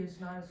great. confused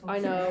now. I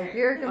know.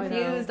 You're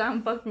confused.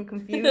 I'm fucking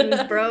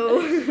confused, bro.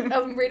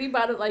 I'm really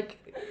bad at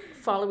like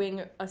following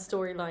a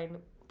storyline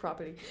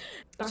properly.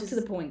 Back to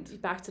the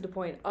point. Back to the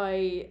point.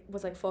 I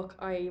was like, fuck,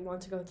 I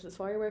want to go to the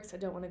fireworks. I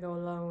don't want to go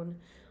alone.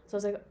 So I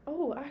was like,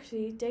 oh,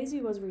 actually,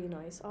 Daisy was really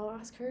nice. I'll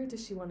ask her,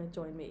 does she want to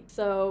join me?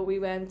 So we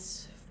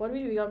went, what did we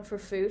do? We went for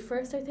food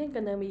first, I think,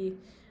 and then we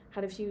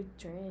had a few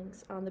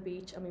drinks on the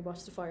beach and we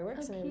watched the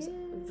fireworks, and it was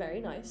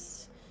very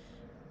nice.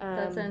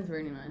 That sounds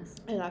really nice.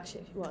 It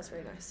actually was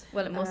very nice.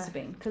 Well, it must have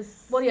been,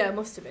 because... Well, yeah, it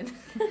must have been.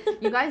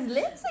 You guys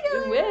live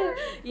together?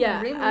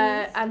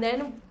 Yeah, and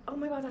then, oh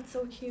my god, that's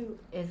so cute.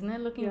 Isn't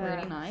it looking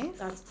really nice?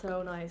 That's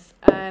so nice.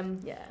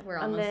 Yeah, we're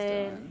almost and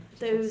then done.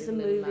 there was a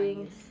Little moving.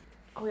 lines.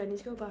 Oh yeah, I need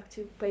to go back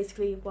to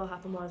basically what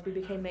happened was we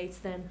became mates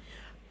then.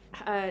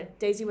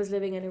 Daisy was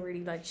living in a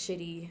really like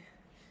shitty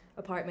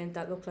apartment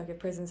that looked like a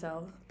prison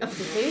cell,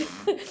 basically.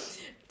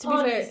 To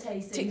be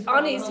fair,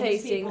 on East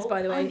Hastings,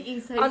 by the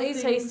way. On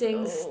East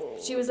Hastings,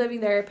 she was living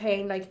there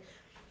paying like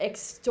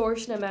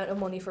extortionate amount of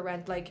money for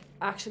rent, like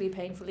actually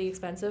painfully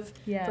expensive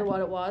for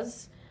what it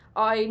was.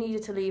 I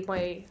needed to leave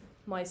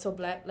my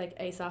sublet like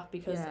ASAP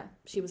because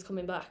she was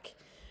coming back.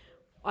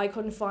 I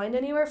couldn't find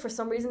anywhere for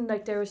some reason.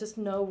 Like there was just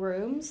no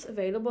rooms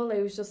available.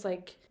 It was just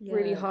like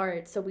really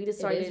hard. So we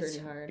decided. It is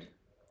really hard.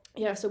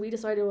 Yeah, so we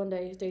decided one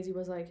day. Daisy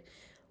was like,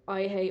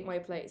 "I hate my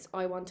place.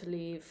 I want to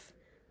leave."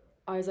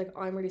 I was like,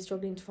 "I'm really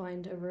struggling to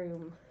find a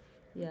room.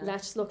 Yeah.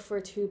 Let's look for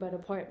 2-bed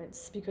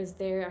apartments because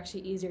they're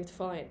actually easier to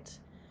find."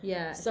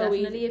 Yeah, so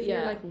definitely if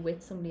you're like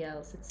with somebody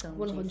else, it's so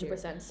much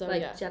 100%. So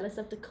like jealous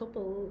of the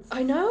couples.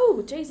 I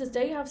know, Jesus,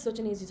 they have such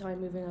an easy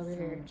time moving over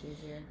here. Much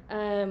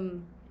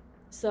easier.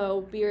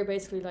 So we were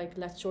basically like,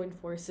 let's join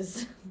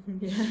forces.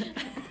 Yeah.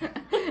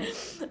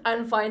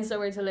 And find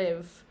somewhere to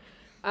live.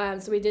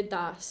 So we did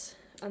that,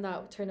 and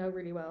that turned out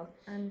really well.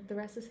 And the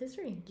rest is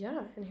history.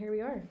 Yeah, and here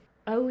we are.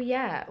 Oh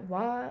yeah,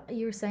 what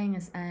you were saying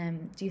is,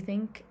 do you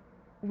think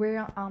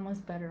we're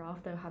almost better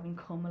off though having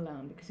come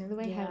alone, because you know the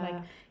way how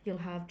like you'll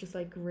have just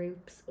like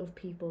groups of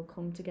people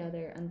come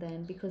together, and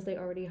then because they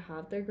already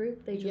have their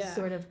group, they just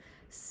sort of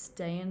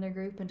stay in their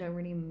group and don't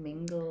really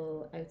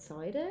mingle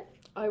outside it.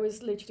 I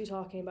was literally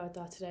talking about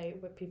that today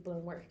with people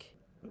in work.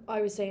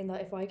 I was saying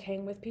that if I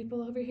came with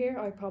people over here,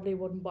 I probably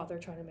wouldn't bother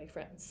trying to make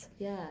friends.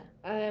 Yeah.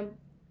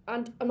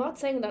 And I'm not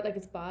saying that like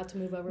it's bad to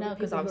move over with people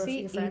because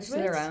obviously each to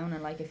their own,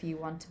 and like if you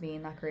want to be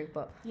in that group,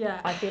 but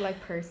I feel like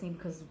personally,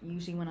 because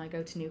usually when I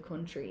go to new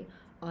country,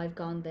 I've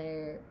gone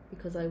there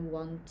because I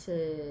want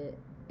to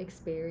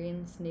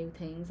experience new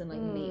things and like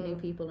meet new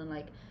people and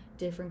like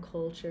different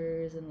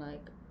cultures and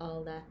like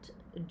all that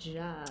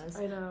jazz.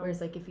 I know.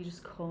 Whereas like if you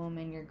just come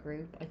in your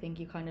group, I think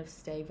you kind of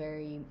stay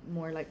very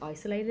more like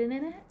isolated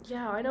in it.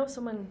 Yeah, I know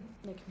someone,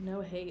 like,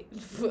 no hate,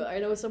 I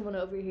know someone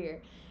over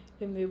here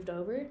who moved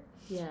over.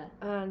 Yeah.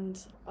 And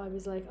I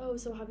was like, oh,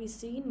 so have you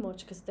seen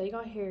much? Because they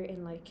got here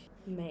in like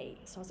May.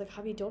 So I was like,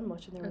 have you done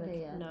much? And they were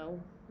like, no.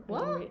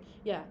 What?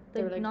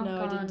 They were like,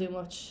 no, I didn't do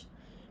much.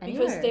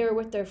 Anywhere. Because they were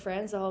with their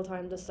friends the whole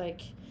time, just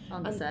like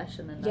on the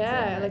session and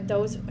like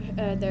those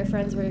their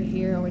friends were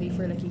here already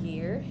for like a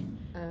year.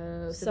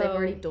 So they've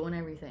already done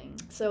everything.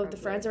 So probably.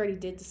 The friends already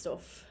did the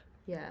stuff.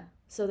 Yeah.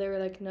 So they were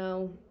like,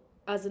 no,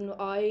 as in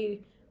I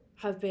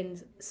have been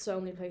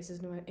so many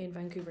places in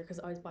Vancouver because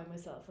I was by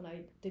myself and I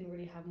didn't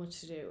really have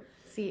much to do.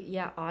 See,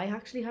 yeah, I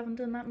actually haven't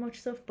done that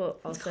much stuff, but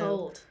also it's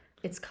cold.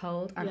 It's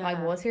cold, and I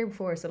was here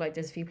before, so like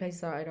there's a few places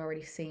that I'd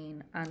already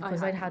seen, and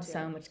because I'd had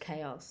so much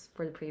chaos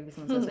for the previous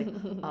ones, I was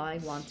like, I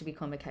want to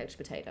become a couch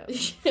potato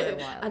for a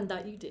while. And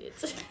that you did.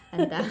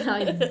 And that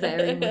I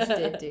very much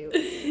did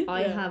do.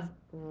 I have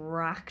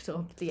racked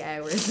up the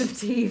hours of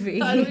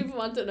TV. I don't even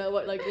want to know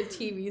what like the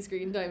TV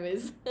screen time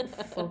is.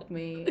 Fuck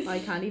me. I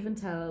can't even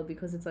tell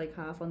because it's like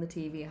half on the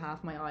TV,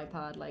 half my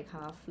iPad, like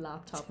half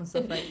laptop and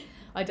stuff. Like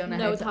I don't know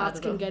how to thoughts add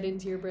it can up. get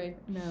into your brain.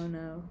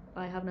 No.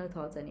 I have no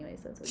thoughts anyway,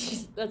 so it's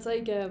okay. That's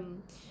like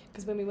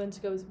because when we went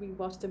to go, we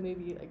watched a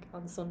movie like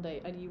on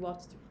Sunday, and we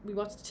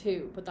watched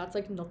 2, but that's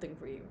like nothing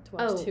for you to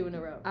watch 2 in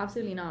a row.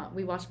 Absolutely not.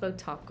 We watched both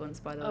Top Guns,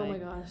 by the way. Oh my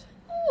god.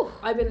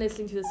 I've been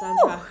listening to the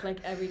soundtrack like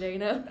every day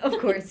now. Of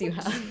course you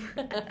have.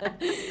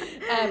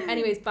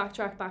 Anyways,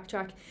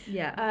 backtrack.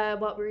 Yeah.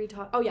 What were you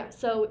talking? Oh yeah.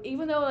 So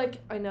even though like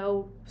I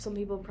know some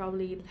people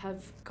probably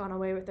have gone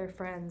away with their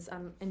friends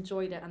and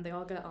enjoyed it and they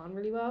all get on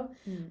really well,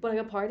 but like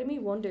a part of me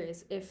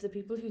wonders if the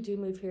people who do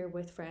move here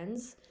with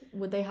friends,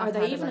 would they have are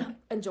they had even like,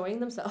 enjoying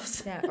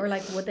themselves? yeah, or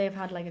like would they have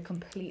had like a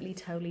completely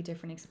totally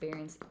different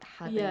experience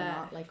had they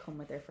not like come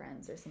with their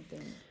friends or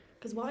something?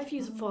 Because what if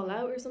you fall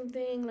out or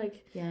something?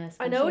 Like, yes,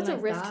 I know it's like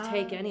a risk that. to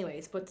take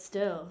anyways, but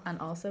still. And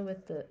also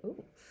with the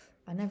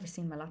I've never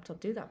seen my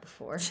laptop do that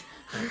before.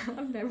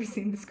 I've never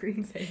seen the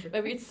screensaver.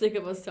 Maybe it's sick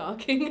of us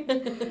talking.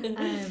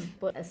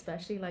 But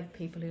especially like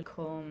people who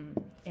come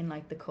in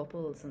like the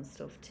couples and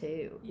stuff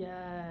too.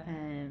 Yeah.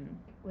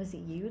 Was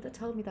it you that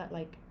told me that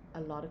like a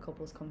lot of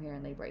couples come here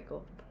and they break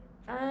up?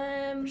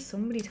 Or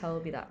somebody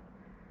told me that.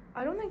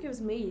 I don't think it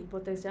was me,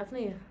 but there's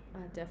definitely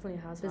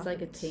has. There's happened.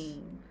 like a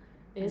team.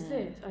 Is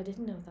it? I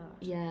didn't know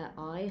that. Yeah,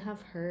 I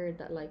have heard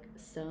that like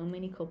so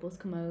many couples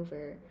come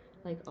over,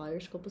 like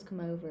Irish couples come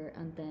over,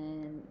 and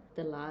then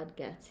the lad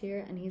gets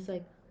here and he's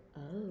like,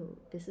 oh,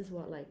 this is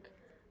what like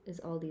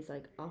is all these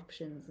like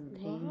options and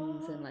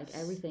things and like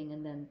everything,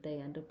 and then they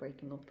end up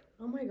breaking up.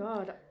 Oh my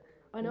god,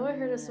 I know I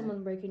heard of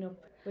someone breaking up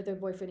with their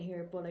boyfriend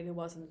here, but like it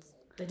wasn't.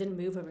 They didn't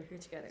move over here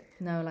together.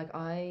 No, like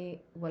I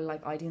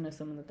do know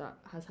someone that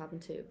has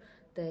happened to.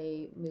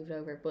 They moved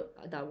over,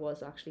 but that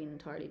was actually an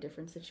entirely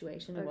different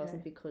situation. It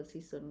wasn't because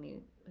his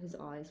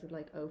eyes were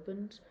like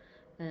opened,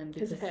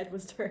 his head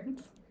was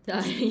turned.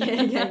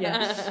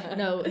 yeah.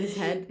 No, his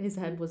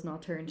head was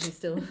not turned. He's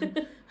still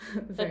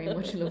very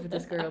much in love with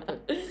this girl,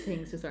 but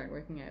things just aren't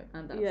working out,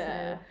 and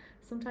that's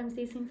sometimes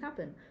these things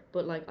happen.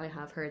 But like I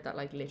have heard that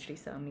like literally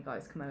so many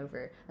guys come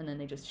over and then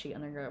they just cheat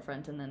on their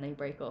girlfriend and then they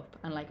break up,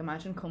 and like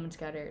imagine coming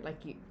together, like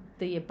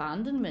the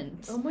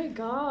abandonment. Oh my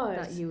god.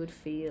 That you would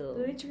feel.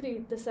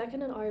 Literally, the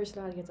second an Irish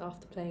lad gets off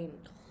the plane,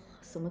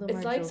 some of them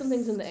it's like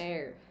something's in the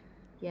air.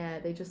 Yeah,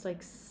 they just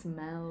like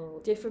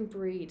smell different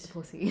breed.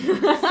 Pussy.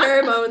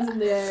 Pheromones in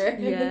the air.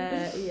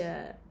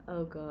 Yeah.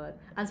 Oh god.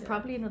 And it's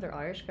probably another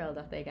Irish girl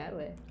that they get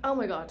with. Oh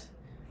my god.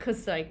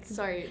 Because like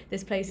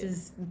this place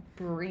is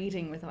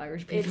breeding with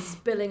Irish people. It's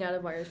spilling out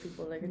of Irish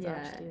people, like it's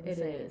actually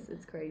insane. It is.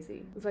 It's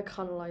crazy. We've like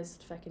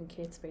colonised fucking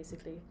Kits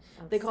basically.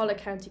 They call it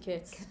County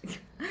Kits.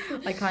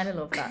 I kind of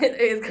love that. It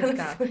is kind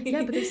of funny.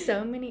 Yeah, but there's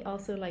so many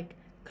also like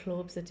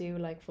clubs that do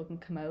like fucking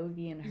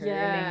camogie and hurling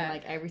and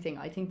like everything.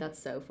 I think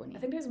that's so funny. I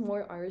think there's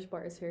more Irish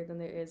bars here than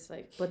there is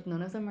like. But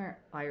none of them are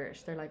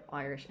Irish. They're like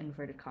Irish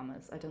inverted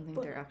commas. I don't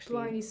think they're actually.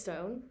 Blarney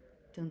Stone.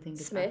 Don't think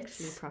it's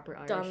Smiths, actually proper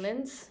Irish.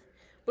 Donlands.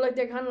 But like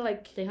they're kind of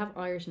like. They have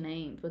Irish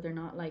names, but they're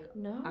not like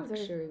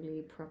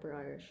actually proper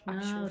Irish.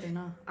 No, they're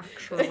not.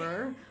 Actually.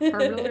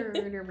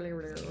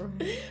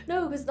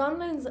 No, because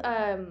Donlands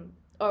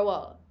or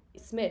what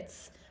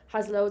Smiths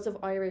has loads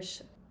of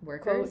Irish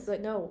workers. Quotes,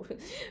 like no.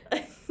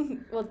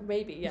 Well,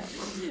 maybe yeah,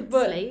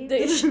 but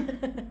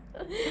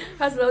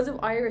has loads of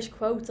Irish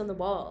quotes on the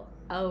wall.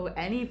 Oh,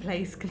 any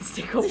place can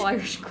stick up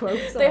Irish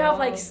quotes. They have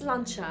like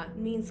sláinte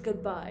means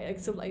goodbye, like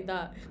something like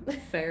that.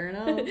 Fair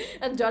enough.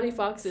 And Johnny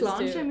Fox's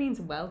sláinte too.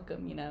 Means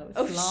welcome, you know.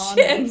 Oh, Slán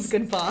shit. means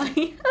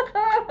goodbye.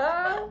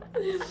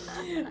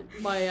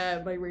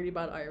 My really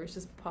bad Irish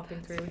is popping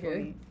through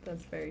here.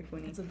 That's very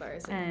funny. It's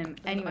embarrassing.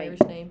 Anyway,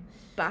 Irish name.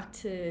 Back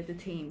to the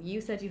team.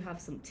 You said you have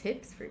some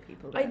tips for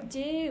people. Though. I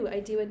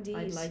do indeed.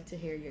 I'd like to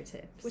hear your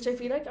tips. Which I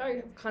feel like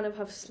I kind of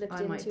have slipped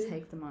into. I might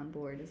take them on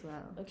board as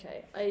well.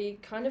 Okay, I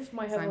kind of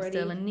might have already. I'm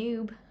still a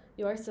noob.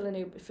 You are still a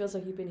noob. It feels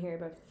like you've been here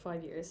about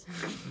 5 years.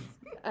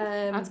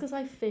 That's because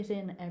I fit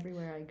in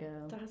everywhere I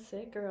go. That's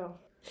it, girl.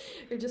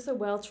 You're just a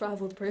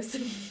well-travelled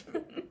person.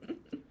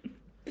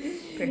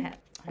 Perhaps.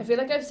 I feel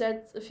like I've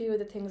said a few of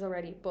the things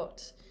already,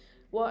 but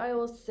what I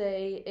will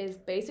say is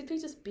basically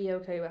just be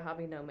okay with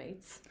having no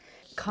mates.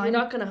 You're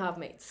not going to have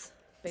mates,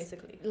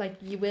 basically. Like,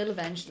 you will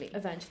eventually.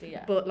 Eventually,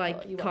 yeah. But,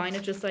 like, you kind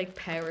of just, like,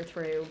 power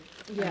through.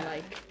 Yeah. And,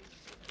 like,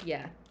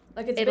 yeah.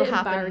 Like, it's a bit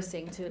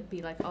embarrassing to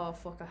be like, oh,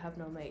 fuck, I have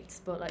no mates.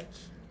 But, like...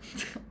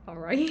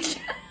 Alright.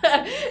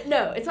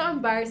 No, it's not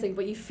embarrassing,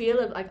 but you feel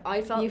it. Like,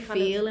 I felt you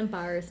feel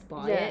embarrassed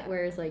by it,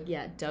 whereas, like,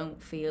 don't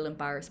feel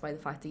embarrassed by the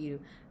fact that you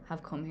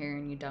have come here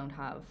and you don't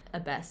have a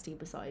bestie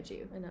beside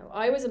you. I know.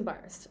 I was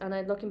embarrassed,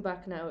 and looking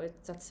back now,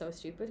 that's so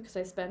stupid, because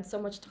I spent so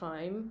much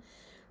time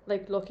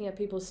like looking at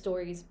people's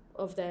stories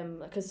of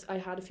them, because I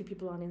had a few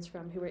people on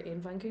Instagram who were in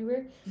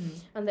Vancouver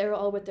and they were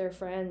all with their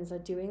friends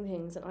like doing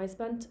things, and I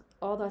spent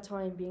all that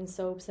time being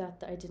so upset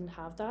that I didn't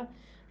have that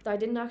I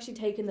didn't actually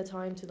take in the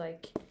time to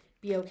like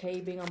be okay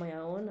being on my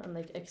own and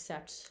like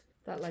accept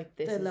that like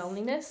this the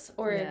loneliness,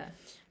 or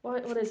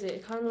what is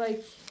it, kind of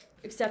like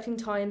accepting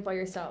time by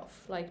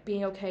yourself, like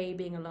being okay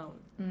being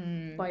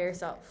alone by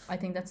yourself. I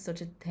think that's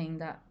such a thing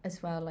that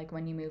as well, like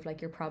when you move,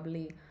 like you're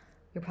probably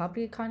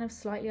kind of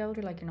slightly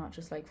older, like you're not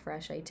just like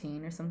fresh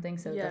 18 or something,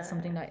 so that's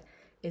something that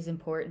is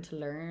important to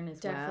learn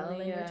as well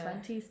in your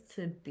 20s,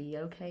 to be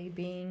okay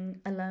being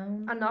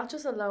alone, and not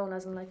just alone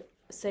as in like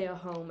say at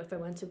home. If I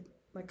went to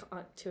like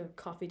to a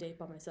coffee date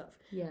by myself,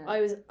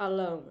 I was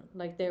alone,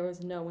 like there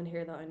was no one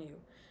here that I knew.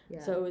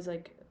 Yeah. So it was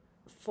like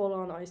full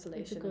on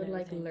isolation. It's a good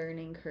like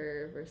learning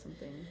curve or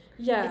something.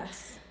 Yeah.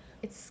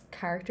 It's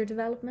character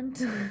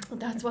development.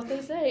 That's what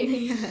they say.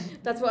 Yeah.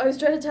 That's what I was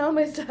trying to tell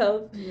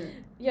myself.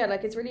 Yeah,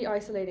 like it's really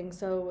isolating.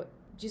 So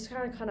you just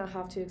kind of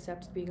have to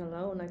accept being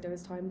alone. Like there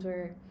was times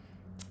where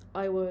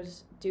I would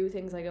do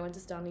things like I went to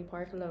Stanley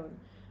Park alone,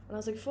 and I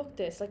was like, "Fuck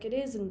this!" Like it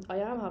is, and I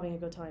am having a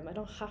good time. I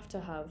don't have to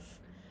have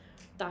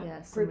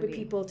that group of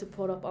people to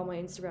put up on my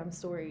Instagram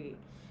story.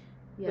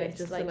 Yeah, with,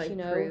 just like, to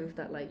like prove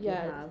that like you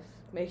have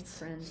mates,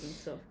 friends and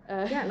stuff.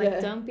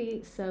 Like don't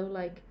be so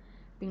like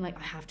being like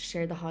I have to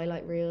share the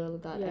highlight reel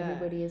that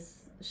everybody is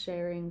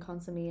sharing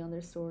constantly on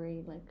their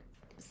story. Like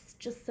it's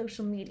just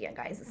social media,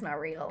 guys. It's not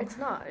real. It's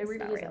not. It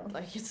really isn't. Real.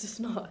 Like it's just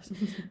not.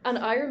 And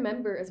I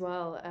remember as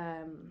well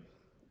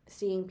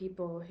seeing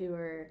people who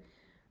are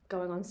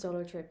going on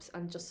solo trips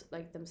and just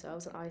like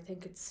themselves, and I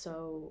think it's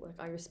so like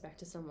I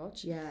respect it so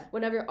much. Yeah.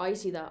 Whenever I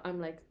see that, I'm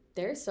like,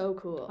 they're so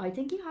cool. I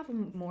think you have a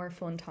more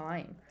fun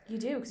time. You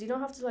do, because you don't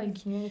have to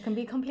like... You can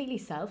be completely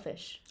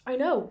selfish. I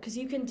know, because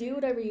you can do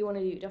whatever you want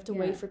to do. You don't have to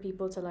wait for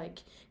people to like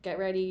get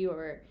ready,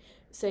 or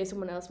say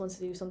someone else wants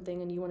to do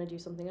something and you want to do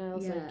something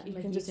else. Yeah, like you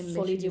can just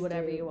fully do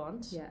whatever you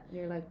want. Yeah,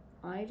 you're like,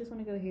 I just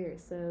want to go here,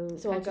 so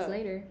I'll go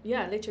later.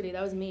 Yeah, literally,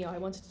 that was me. I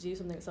wanted to do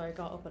something, so I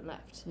got up and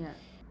left. Yeah.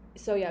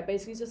 So yeah,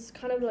 basically just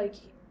kind of like,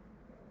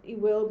 you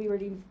will be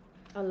really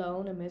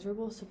alone and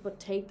miserable, so but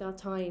take that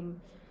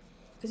time,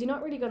 because you're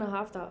not really going to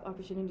have that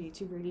opportunity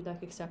to really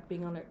like accept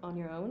being on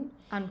your own,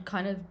 and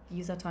kind of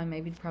use that time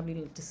maybe to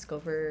probably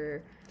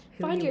discover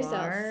who find you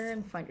yourself. Are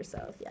and find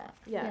yourself.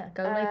 Yeah.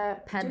 Go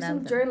like pen do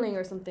some journaling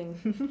or something.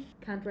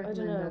 Can't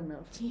recommend that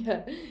enough.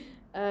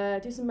 Yeah.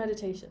 Do some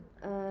meditation.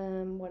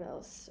 What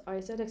else? I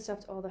said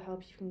accept all the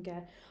help you can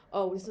get.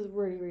 Oh, this is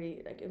really,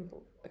 really like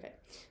okay.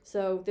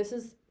 So this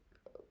is,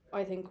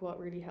 I think what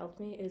really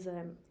helped me is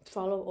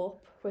follow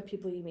up with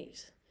people you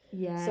meet.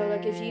 Yeah. So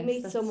like if you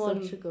meet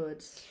someone, such a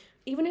good,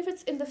 even if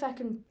it's in the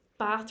fucking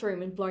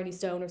bathroom in Blarney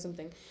Stone or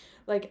something,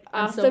 like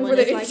ask them for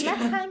their like, let's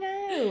hang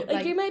out.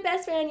 Like you're my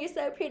best friend, you're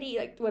so pretty,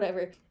 like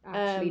whatever.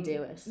 Actually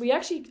do it. We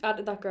actually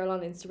added that girl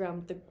on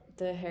Instagram,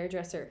 the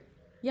hairdresser.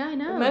 Yeah, I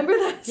know. Remember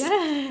that?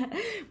 Yeah.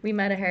 We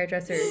met a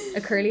hairdresser, a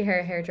curly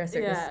hair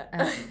hairdresser.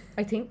 Yeah.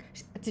 I think,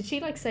 did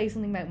she like say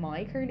something about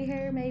my curly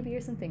hair maybe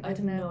or something? I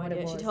don't know what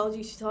it was.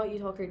 She thought you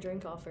took her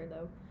drink off her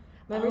though.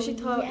 Remember she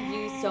thought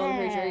you stole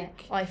her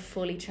drink? I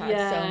fully chatted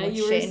so much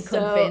shit and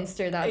convinced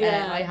her that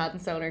I hadn't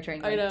stolen her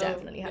drink. I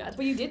definitely had. Yeah.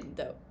 But you didn't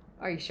though.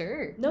 Are you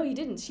sure? No, you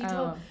didn't. She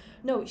took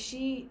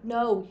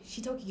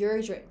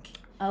your drink.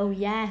 Oh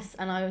yes,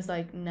 and I was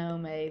like, no,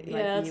 mate,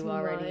 like you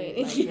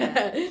already.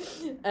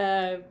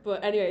 Like,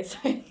 but anyway,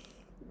 sorry.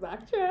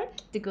 Backtrack.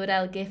 The good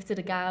old gift of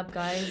the gab,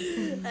 guys.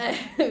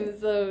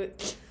 So,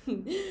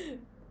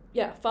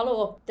 yeah,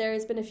 follow up.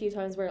 There's been a few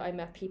times where I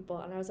met people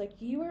and I was like,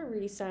 you are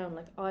really sound.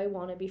 Like I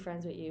want to be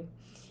friends with you.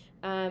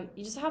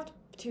 You just have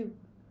to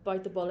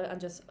bite the bullet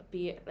and just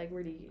be like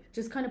really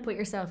just kind of put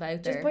yourself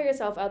out there. Just put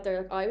yourself out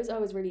there. Like I was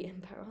always really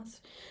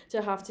embarrassed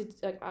to have to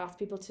like ask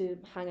people to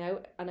hang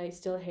out, and I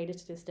still hate it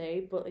to this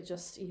day, but it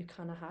just, you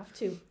kind of have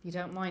to. You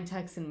don't mind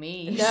texting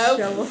me?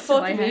 No,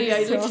 fuck me.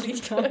 I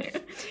literally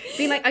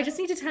being like, I just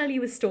need to tell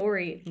you a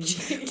story.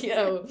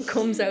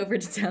 Comes over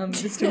to tell me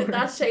the story.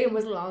 That shame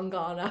was long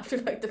gone after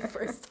like the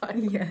first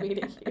time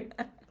meeting you.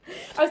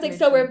 I was like,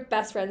 so we're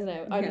best friends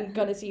now. I'm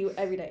gonna see you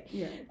every day.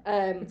 Yeah.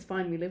 It's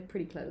fine. We live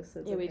pretty close.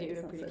 So we do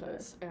live pretty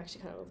close. I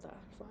actually kind of love that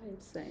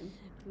vibe. Same.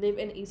 Live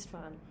in East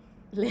Van.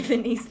 Live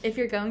in East. If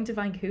you're going to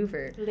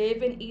Vancouver,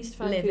 live in East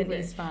Vancouver. Live in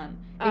East Van.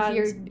 If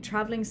you're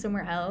traveling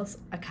somewhere else,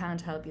 I can't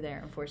help you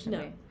there,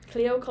 unfortunately. No.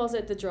 Cleo calls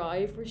it the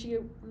drive where she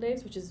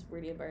lives, which is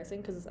really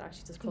embarrassing because it's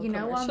actually just called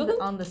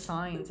commercial. on the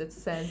signs it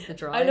says the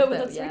drive. I know, but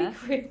that's really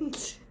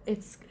cringe.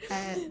 It's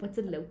what's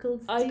it,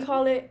 locals? I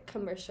call it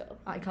commercial.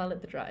 I call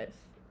it the drive.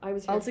 I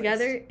was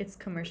altogether first. It's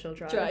commercial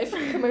drive.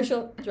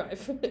 Commercial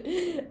drive.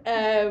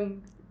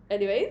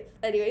 Anyways.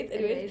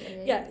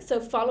 Yeah, so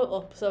follow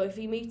up. So if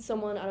you meet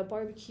someone at a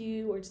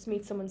barbecue or just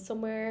meet someone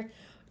somewhere,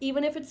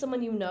 even if it's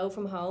someone you know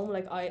from home,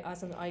 like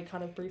I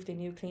kind of briefly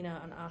knew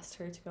Kleena and asked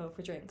her to go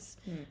for drinks,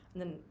 and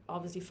then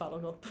obviously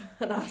followed up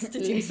and asked to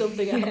do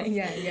something else.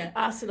 Yeah.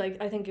 Asked to,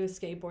 like, I think it was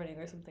skateboarding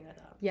or something like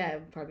that. Yeah,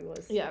 it probably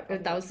was. Yeah,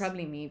 that was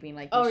probably me being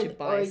like, you should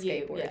buy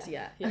skateboards.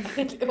 Yeah.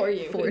 Or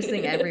you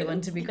forcing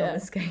everyone to become a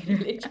skater.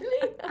 Literally.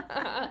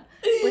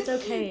 It's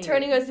okay.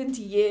 Turning us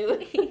into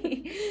you.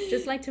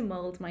 Just like to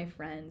mold my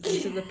friends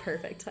into the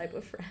perfect type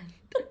of friend.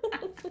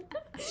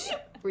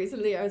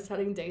 Recently, I was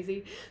telling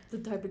Daisy the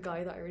type of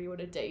guy that I really want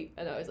to date,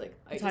 and I was like,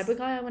 the type of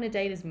guy I want to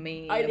date is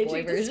me. I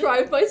literally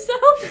described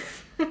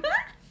myself.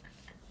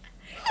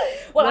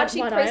 Well,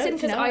 actually, person,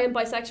 because I am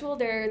bisexual.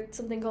 There's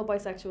something called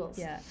bisexuals.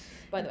 Yeah.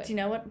 By the way. Do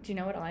you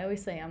know what I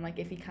always say? I'm like,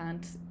 if you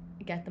can't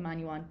get the man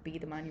you want, be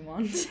the man you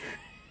want.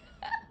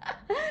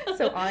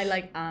 So I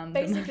like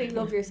basically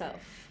love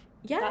yourself.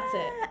 Yeah. That's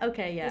it.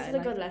 Okay, yeah. This is a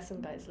good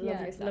lesson, guys.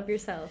 Love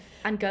yourself.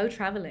 And go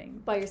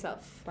traveling. By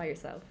yourself.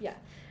 Yeah.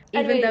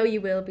 Anyway, even though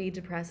you will be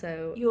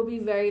depresso. You'll be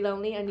very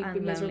lonely and you'll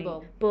be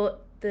miserable.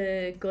 But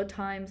the good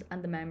times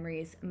and the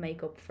memories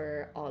make up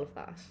for all of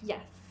that.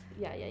 Yes.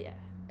 Yeah.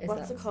 Is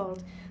What's that it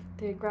called?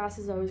 The grass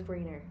is always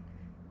greener.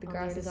 The on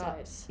grass the is other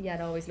up. side. Yeah,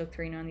 it always looked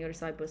greener on the other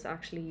side, but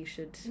actually you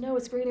should. No,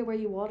 it's greener where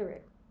you water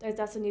it.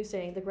 That's a new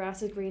saying. The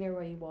grass is greener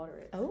where you water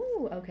it.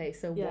 Oh, okay.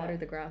 So Yeah. water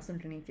the grass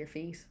underneath your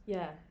feet.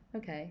 Yeah.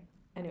 Okay,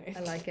 Anyway. I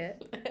like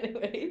it.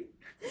 Anyway.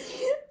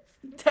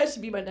 That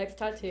should be my next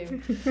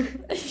tattoo.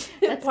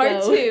 Let's Part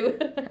go. 2.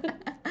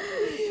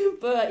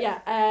 But yeah,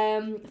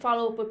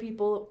 follow up with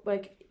people.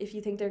 Like, if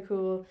you think they're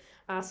cool,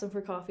 ask them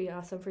for coffee,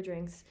 ask them for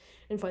drinks,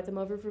 invite them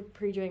over for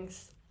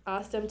pre-drinks,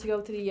 ask them to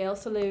go to the Yale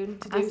Saloon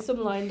to do Ask-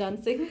 some line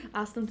dancing.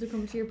 Ask them to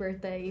come to your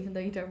birthday, even though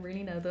you don't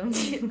really know them.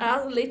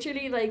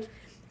 Literally, like,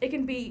 it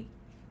can be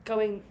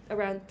going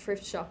around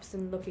thrift shops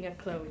and looking at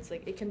clothes.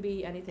 Like, it can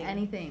be anything.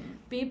 Anything.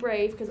 Be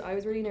brave, because I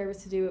was really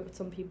nervous to do it with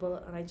some people,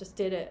 and I just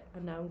did it,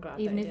 and now I'm glad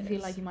Even that I if you did feel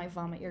it. like you might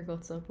vomit your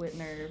guts up with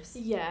nerves.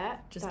 Yeah.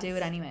 Just do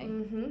it anyway.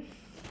 Mm-hmm.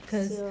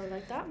 'Cause So,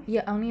 like that.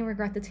 you only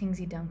regret the things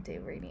you don't do,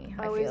 really.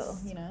 I Always feel,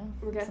 you know?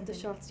 Regret Something- the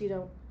shots you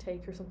don't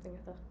take or something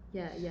like that.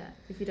 Yeah.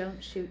 If you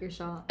don't shoot your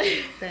shot,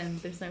 then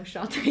there's no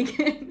shot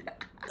taken.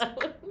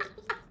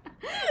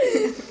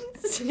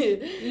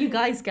 You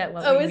guys get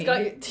what we Always mean.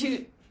 got you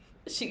to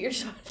shoot your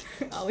shots.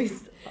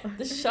 Always.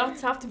 The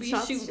shots have to be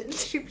Shots,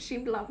 shoot.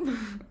 shoot, blop.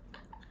 Um,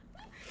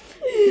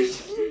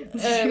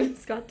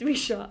 It's got to be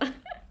shot.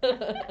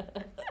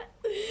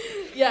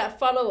 Yeah,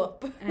 follow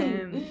up.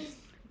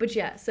 But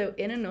yeah, so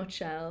in a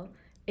nutshell,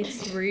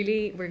 it's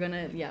really,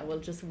 we'll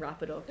just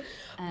wrap it up.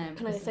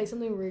 Can I say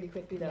something really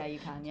quickly though? Yeah, you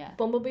can, yeah.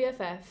 Bumble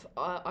BFF,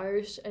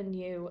 Irish and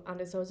new, and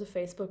there's loads of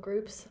Facebook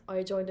groups.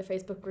 I joined a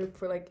Facebook group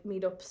for like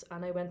meetups,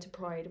 and I went to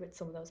Pride with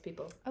some of those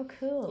people. Oh,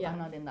 cool. Yeah. I'm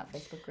not in that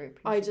Facebook group.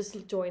 I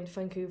just joined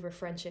Vancouver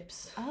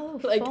Friendships. Oh,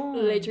 Like, fun.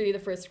 literally the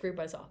first group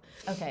I saw.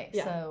 Okay,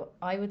 Yeah. so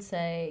I would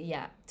say,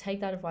 take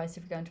that advice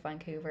if you're going to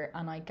Vancouver,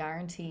 and I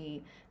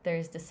guarantee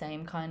there's the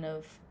same kind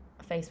of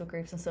Facebook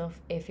groups and stuff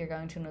if you're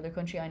going to another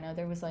country. I know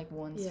there was like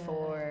once Yeah.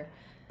 for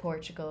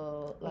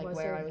Portugal, like Was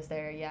where there? I was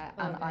there,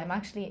 and Okay. I'm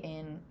actually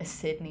in a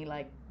Sydney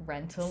like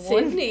rental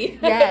one. Sydney?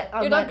 Yeah,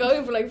 I'm You're not like-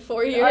 going for like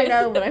 4 years. I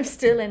know, but I'm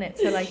still in it.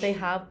 So like they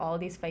have all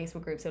these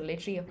Facebook groups. So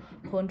literally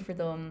hunt for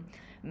them,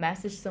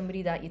 message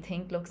somebody that you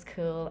think looks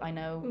cool. I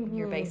know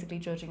you're Mhm. basically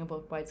judging a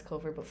book by its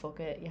cover, but fuck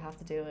it, you have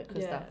to do it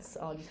because Yeah. that's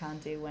all you can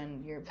do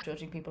when you're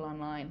judging people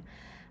online.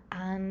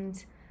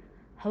 And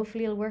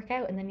hopefully it'll work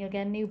out, and then you'll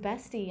get a new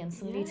bestie and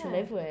somebody to Yeah.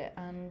 live with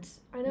and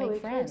I know,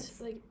 make friends.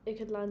 could like it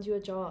could land you a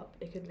job.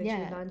 It could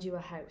literally Yeah. land you a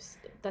house.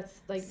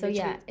 That's like So literally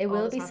yeah, it all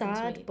will that's be happened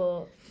to sad, me.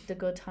 but the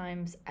good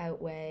times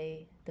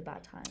outweigh the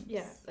bad times.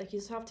 Yeah, like you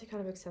just have to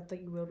kind of accept that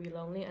you will be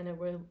lonely, and it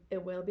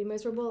will be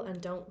miserable, and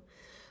don't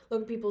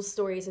look at people's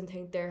stories and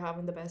think they're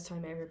having the best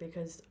time ever,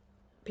 because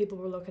people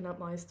were looking at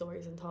my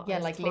stories and thought I Yeah,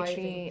 was like thriving.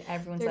 literally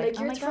everyone's They're like, like,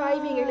 oh you're my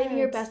thriving, you're living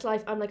your God." best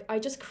life. I'm like, I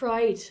just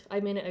cried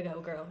a minute ago,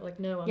 girl. Like,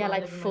 no, I'm Yeah, not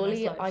like living my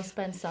fully, best life. I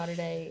spent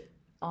Saturday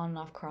on and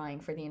off crying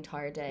for the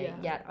entire day.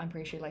 Yeah. Yet I'm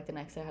pretty sure like the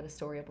next day I had a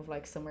story up of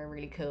like somewhere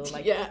really cool,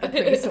 like Yeah. a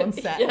pretty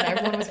sunset, and Yeah.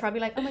 everyone was probably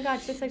like, "Oh my God,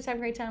 she looks like 7th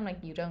grade 10." I'm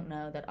like, you don't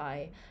know that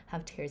I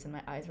have tears in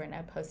my eyes right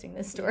now posting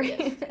this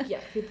story.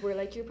 Yeah, people were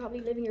like, you're probably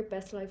living your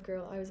best life,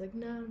 girl. I was like,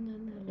 no.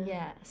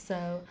 Yeah,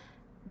 so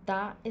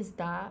that is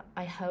that.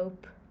 I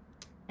hope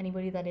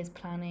anybody that is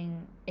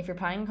planning, if you're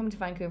planning on coming to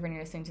Vancouver and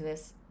you're listening to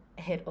this,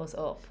 hit us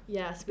up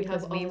Yes, we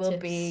because have all we the will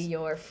tips. be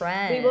your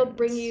friend. We will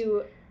bring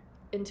you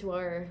into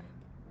our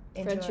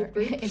Into friendship our-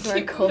 group. into our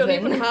We don't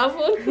even coven. have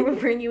one. We'll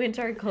bring you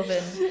into our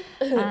coven.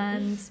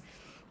 And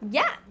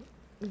yeah,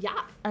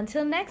 Yeah.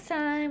 until next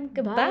time,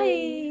 goodbye.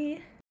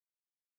 Bye.